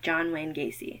 by John Wayne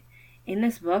Gacy. In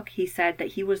this book, he said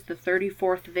that he was the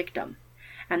 34th victim,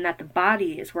 and that the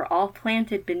bodies were all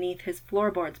planted beneath his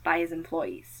floorboards by his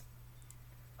employees.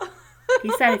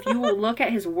 He said if you will look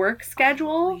at his work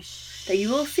schedule, that you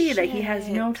will see that he has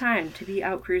no time to be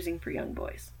out cruising for young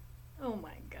boys. Oh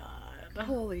my god.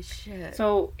 Holy shit.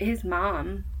 So his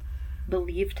mom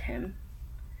believed him,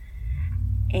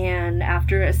 and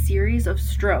after a series of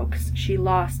strokes, she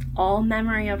lost all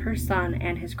memory of her son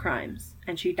and his crimes,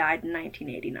 and she died in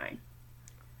 1989.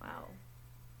 Wow.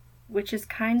 Which is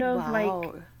kind of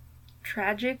like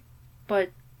tragic,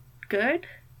 but good.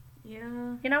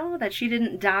 Yeah. You know, that she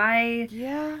didn't die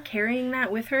Yeah. carrying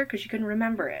that with her because she couldn't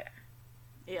remember it.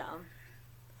 Yeah.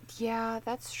 Yeah,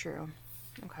 that's true.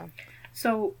 Okay.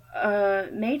 So,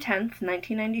 May 10th,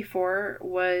 1994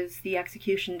 was the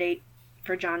execution date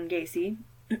for John Gacy.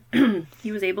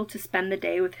 He was able to spend the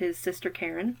day with his sister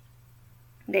Karen.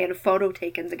 They had a photo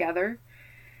taken together.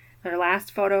 Their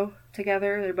last photo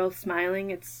together. They're both smiling.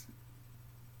 It's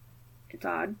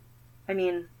odd. I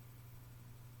mean,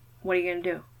 what are you going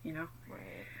to do, you know?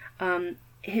 Right.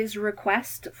 His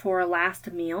request for a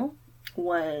last meal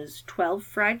was 12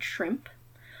 fried shrimp,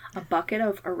 a bucket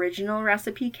of original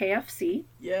recipe KFC,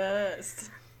 Yes.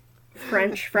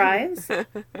 French fries, The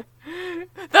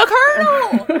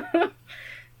Colonel!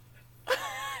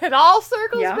 It all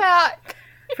circles Yeah. back.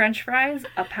 French fries,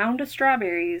 a pound of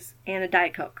strawberries, and a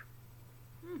Diet Coke.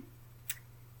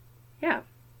 Yeah.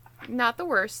 Not the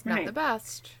worst, not Right. the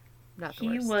best. Not the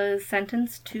He worst. was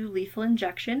sentenced to lethal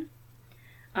injection.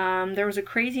 There was a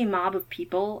crazy mob of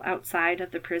people outside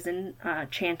of the prison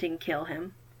chanting "Kill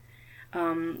him."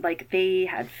 Like, they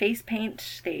had face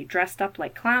paint, they dressed up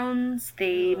like clowns,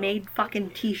 they made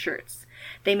fucking t-shirts.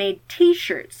 They made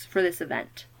t-shirts for this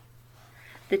event.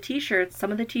 The t-shirts,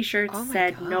 some of the t-shirts Oh my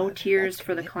said "No God, tears that's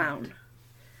for the commitment. clown."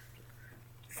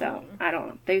 So, I don't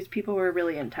know. Those people were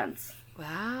really intense.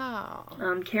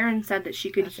 Wow. Karen said that she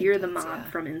could That's hear the intense, mob yeah.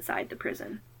 from inside the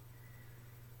prison.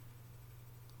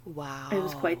 Wow. It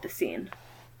was quite the scene.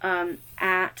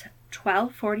 At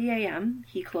 12:40 a.m.,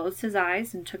 he closed his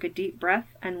eyes and took a deep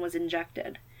breath and was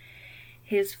injected.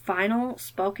 His final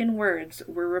spoken words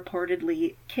were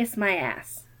reportedly, "Kiss my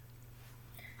ass."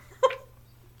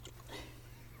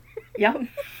 Yep.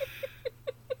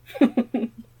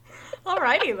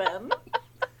 Alrighty then.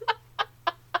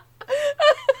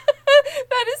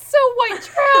 That is so white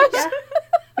trash.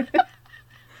 Yeah.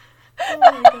 Oh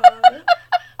my god.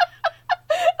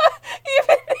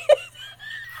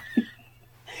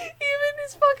 Even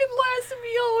his fucking last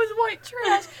meal was white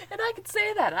trash. And I can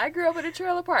say that. I grew up in a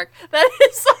trailer park. That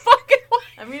is so fucking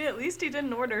white. I mean, at least he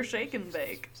didn't order shake and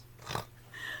bake.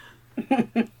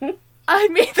 I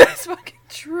mean, that's fucking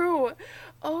true.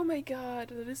 Oh my god,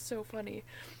 that is so funny.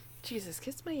 Jesus,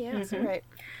 kiss my ass. Mhm. All right.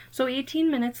 So 18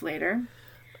 minutes later,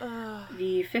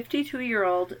 the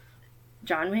 52-year-old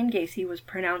John Wayne Gacy was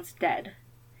pronounced dead.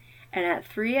 And at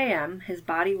 3 a.m., his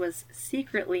body was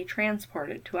secretly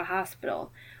transported to a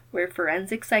hospital where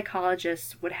forensic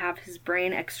psychologists would have his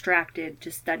brain extracted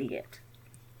to study it.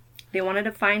 They wanted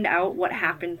to find out what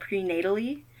happened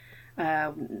prenatally.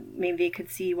 Maybe they could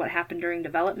see what happened during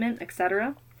development,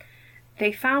 etc.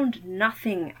 They found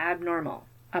nothing abnormal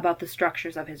about the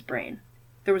structures of his brain.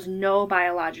 There was no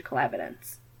biological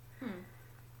evidence.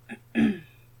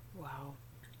 Wow.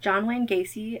 John Wayne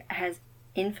Gacy has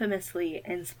infamously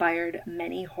inspired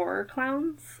many horror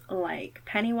clowns like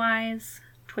Pennywise,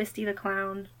 Twisty the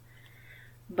Clown.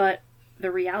 But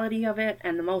the reality of it,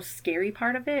 and the most scary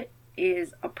part of it,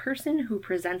 is a person who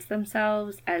presents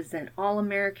themselves as an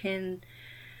all-American,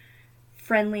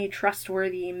 friendly,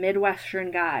 trustworthy,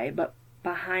 Midwestern guy, but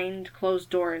behind closed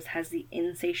doors has the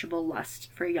insatiable lust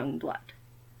for young blood.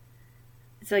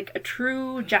 It's like a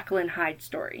true Jekyll and Hyde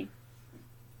story.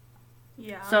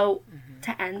 Yeah. So,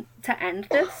 to end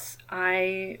this,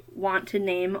 I want to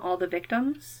name all the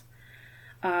victims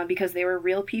because they were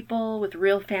real people with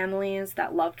real families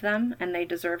that loved them, and they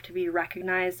deserve to be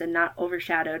recognized and not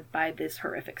overshadowed by this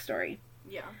horrific story.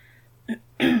 Yeah.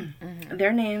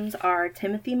 Their names are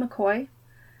Timothy McCoy,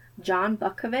 John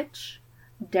Bukovich,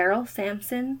 Daryl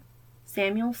Sampson,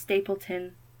 Samuel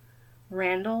Stapleton,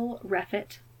 Randall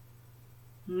Reffitt,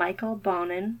 Michael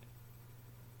Bonin,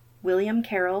 William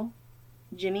Carroll,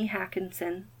 Jimmy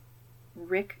Hackinson,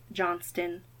 Rick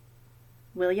Johnston,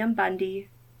 William Bundy,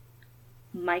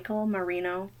 Michael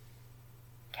Marino,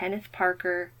 Kenneth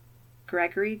Parker,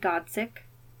 Gregory Godsick,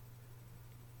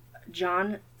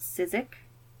 John Sizik,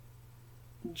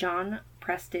 John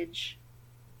Prestige,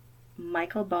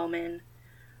 Michael Bowman,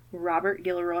 Robert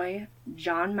Gilroy,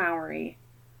 John Mowry,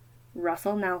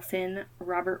 Russell Nelson,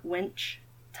 Robert Winch,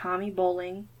 Tommy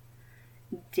Bowling,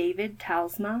 David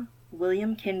Talsma,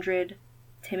 William Kindred,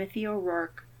 Timothy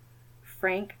O'Rourke,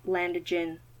 Frank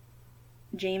Landigan,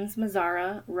 James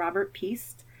Mazzara, Robert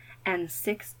Peast, and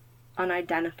 6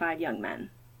 unidentified young men.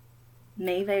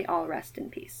 May they all rest in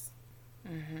peace.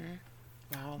 Mm-hmm.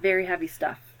 Wow. Very heavy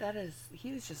stuff.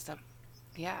 He's just a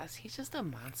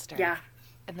monster. Yeah.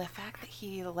 And the fact that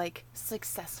he, like,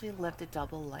 successfully lived a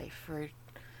double life for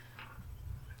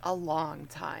a long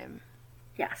time.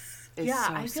 Yes. Is yeah,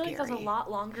 so I feel like that's a scary.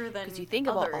 lot longer than you think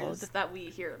about all others that we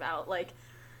hear about. Like,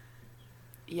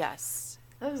 yes.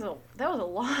 that was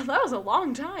a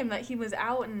long time that he was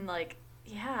out and, like,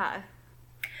 yeah.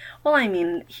 Well, I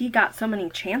mean, he got so many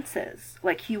chances.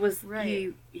 Like, he was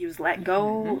Right. he was let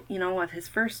go, you know, with his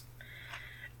first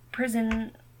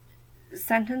prison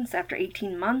sentence after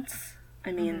 18 months.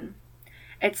 I mean,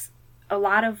 it's a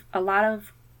lot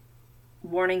of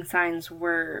warning signs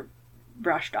were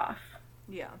brushed off.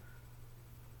 Yeah.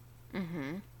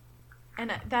 Mm-hmm.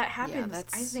 And that happens,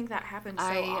 that's- I think that happens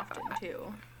so often,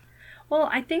 too. Well,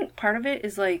 I think part of it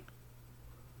is, like,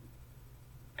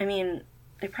 I mean,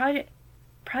 they probably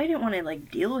didn't want to, like,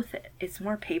 deal with it. It's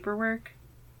more paperwork.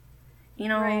 You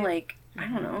know, Right. like, I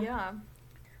don't know. Yeah.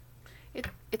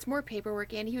 It's more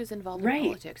paperwork, and he was involved Right. in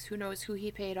politics. Who knows who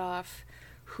he paid off,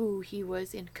 who he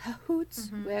was in cahoots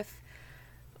with.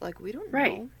 Like, we don't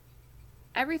Right. know.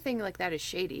 Everything like that is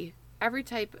shady. Every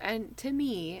type, and to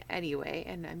me, anyway,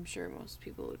 and I'm sure most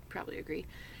people would probably agree,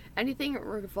 anything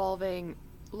revolving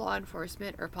law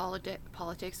enforcement or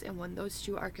politics, and when those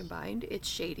two are combined, it's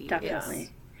shady. Definitely.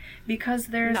 It's, Because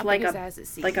there's, nothing like, is as it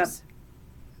seems. like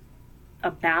a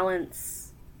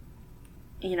balance,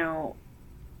 you know,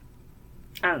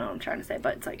 I don't know what I'm trying to say,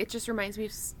 but it's like... It just reminds me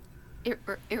of... It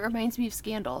reminds me of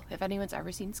Scandal. If anyone's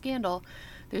ever seen Scandal,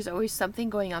 there's always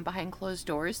something going on behind closed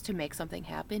doors to make something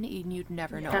happen, and you'd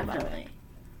never know about Definitely.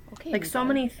 it. Okay. Like, so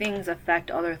many things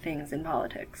affect other things in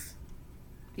politics.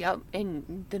 Yep,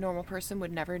 and the normal person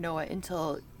would never know it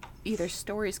until either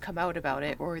stories come out about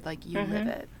it or, like, you live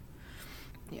it.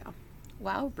 Yeah.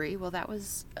 Wow, Brie. Well, that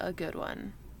was a good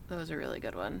one. That was a really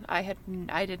good one. I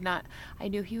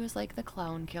knew he was, like, the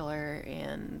clown killer,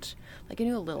 and, like, I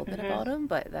knew a little bit about him,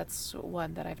 but that's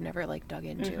one that I've never, like, dug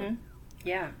into.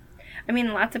 Yeah. I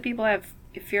mean, lots of people have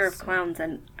fear of clowns,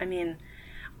 and, I mean,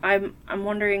 I'm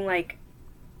wondering, like,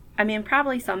 I mean,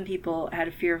 probably some people had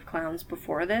a fear of clowns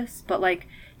before this, but, like,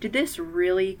 did this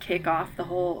really kick off the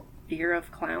whole fear of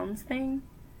clowns thing?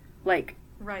 Like,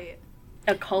 Right.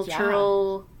 a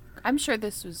cultural... I'm sure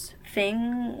this was...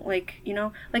 thing, like, you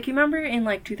know, like, you remember in,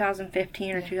 like,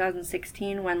 2015 or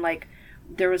 2016 when, like,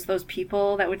 there was those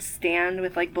people that would stand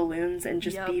with, like, balloons and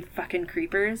just be fucking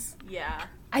creepers? Yeah.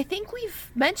 I think we've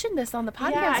mentioned this on the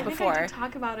podcast Yeah, I before. think I did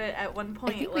talk about it at one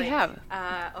point, think like, we have.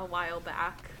 A while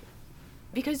back.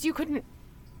 Because you couldn't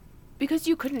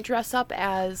dress up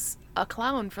as a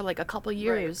clown for, like, a couple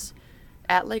years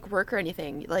at, like, work or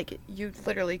anything. Like, you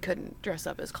literally couldn't dress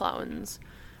up as clowns.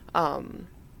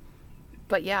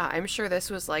 But yeah, I'm sure this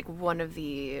was, like,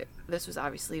 this was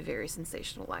obviously very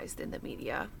sensationalized in the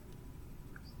media.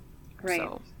 Right.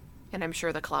 So, and I'm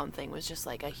sure the clown thing was just,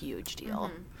 like, a huge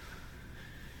deal.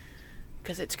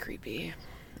 Because it's creepy.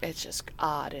 It's just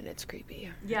odd and it's creepy.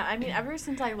 Yeah, I mean, ever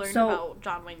since I learned about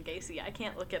John Wayne Gacy, I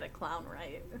can't look at a clown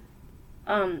right.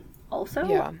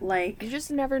 Also, like... You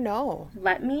just never know.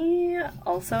 Let me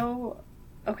also...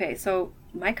 Okay, so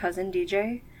my cousin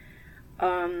DJ,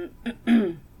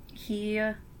 he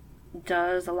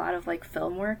does a lot of, like,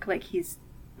 film work. Like, he's,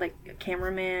 like, a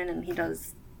cameraman, and he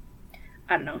does...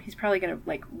 I don't know. He's probably gonna,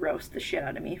 like, roast the shit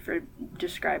out of me for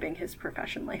describing his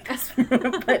profession like this.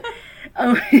 But,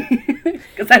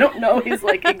 because I don't know his,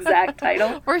 like, exact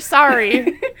title. We're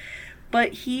sorry.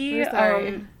 But he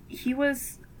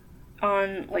was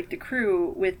on, like, the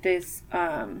crew with this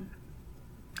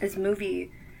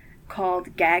movie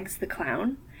called Gags the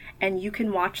Clown, and you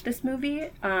can watch this movie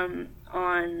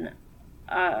on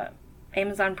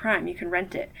Amazon Prime. You can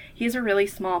rent it. He has a really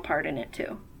small part in it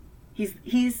too.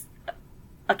 He's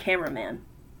a cameraman.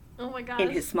 Oh my gosh. In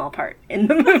his small part in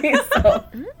the movie. So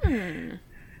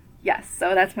yes,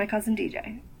 so that's my cousin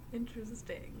DJ.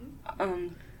 Interesting.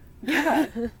 Yeah.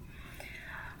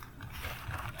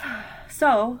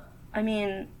 So, I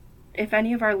mean, if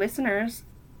any of our listeners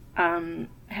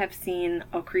have seen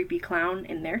a creepy clown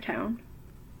in their town,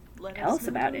 tell us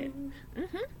about it.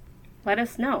 Let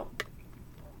us know.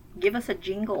 Give us a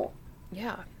jingle.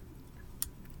 Yeah.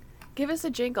 Give us a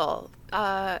jingle.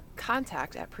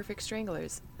 Contact at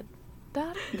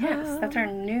perfectstranglers.com. Yes, that's our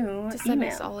new to send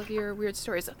email. us all of your weird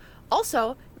stories.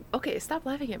 Also, Okay, stop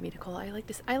laughing at me, Nicole. I like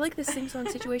this sing-song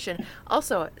situation.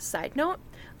 Also, side note,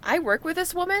 I work with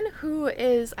this woman who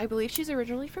is, I believe she's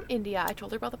originally from India. I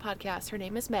told her about the podcast. Her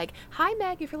name is Meg. Hi,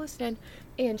 Meg, if you're listening.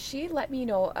 And she let me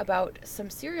know about some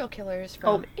serial killers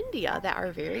from India that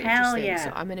are very interesting. Yeah.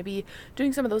 So I'm going to be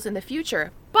doing some of those in the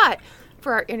future. But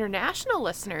for our international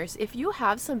listeners, if you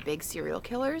have some big serial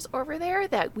killers over there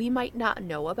that we might not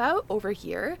know about over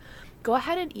here, go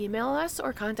ahead and email us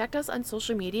or contact us on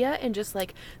social media and just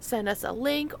like send us a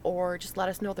link or just let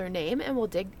us know their name, and we'll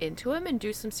dig into them and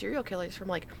do some serial killers from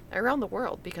like around the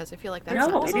world, because I feel like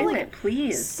that's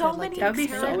please. So many that'd be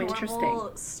so interesting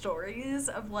stories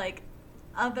of like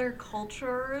other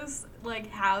cultures like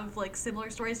have like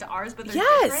similar stories to ours, but they're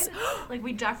different. Like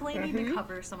we definitely need to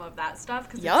cover some of that stuff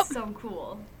because it's so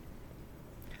cool.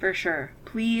 For sure.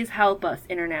 Please help us,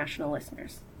 international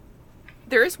listeners.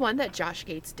 There is one that Josh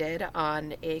Gates did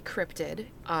on a cryptid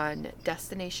on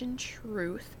Destination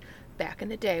Truth back in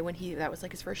the day when that was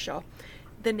like his first show.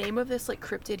 The name of this like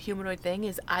cryptid humanoid thing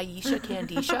is Aisha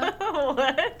Candisha.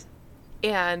 What?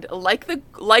 And like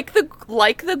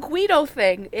the Guido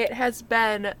thing, it has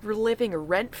been living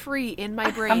rent free in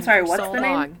my brain I'm sorry, for what's so the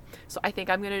long. name? So I think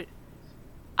I'm gonna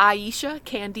Aisha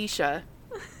Candisha.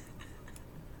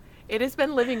 It has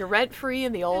been living rent free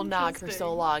in the old nog for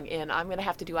so long, and I'm gonna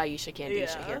have to do Aisha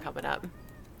Candisha here coming up.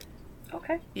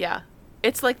 Okay. Yeah.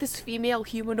 It's like this female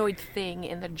humanoid thing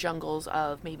in the jungles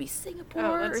of maybe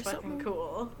Singapore that's or something. fucking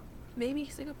cool. Maybe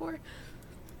Singapore.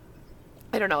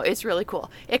 I don't know. It's really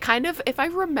cool. It kind of, if I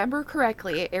remember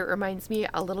correctly, it reminds me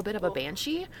a little bit of a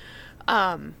banshee.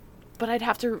 But I'd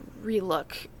have to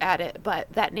relook at it.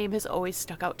 But that name has always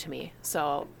stuck out to me,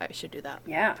 so I should do that.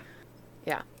 Yeah.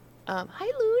 Yeah.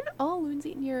 Hi, Loon. Oh, Loon's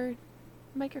eating your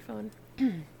microphone.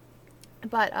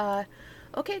 But,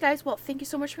 okay, guys. Well, thank you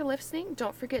so much for listening.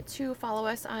 Don't forget to follow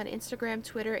us on Instagram,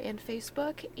 Twitter, and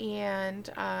Facebook. And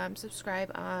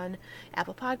subscribe on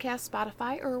Apple Podcasts,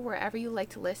 Spotify, or wherever you like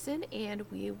to listen. And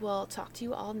we will talk to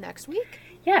you all next week.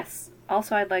 Yes.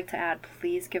 Also, I'd like to add,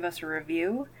 please give us a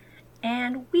review.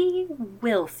 And we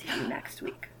will see you next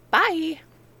week. Bye.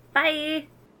 Bye.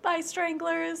 Bye,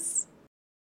 Stranglers.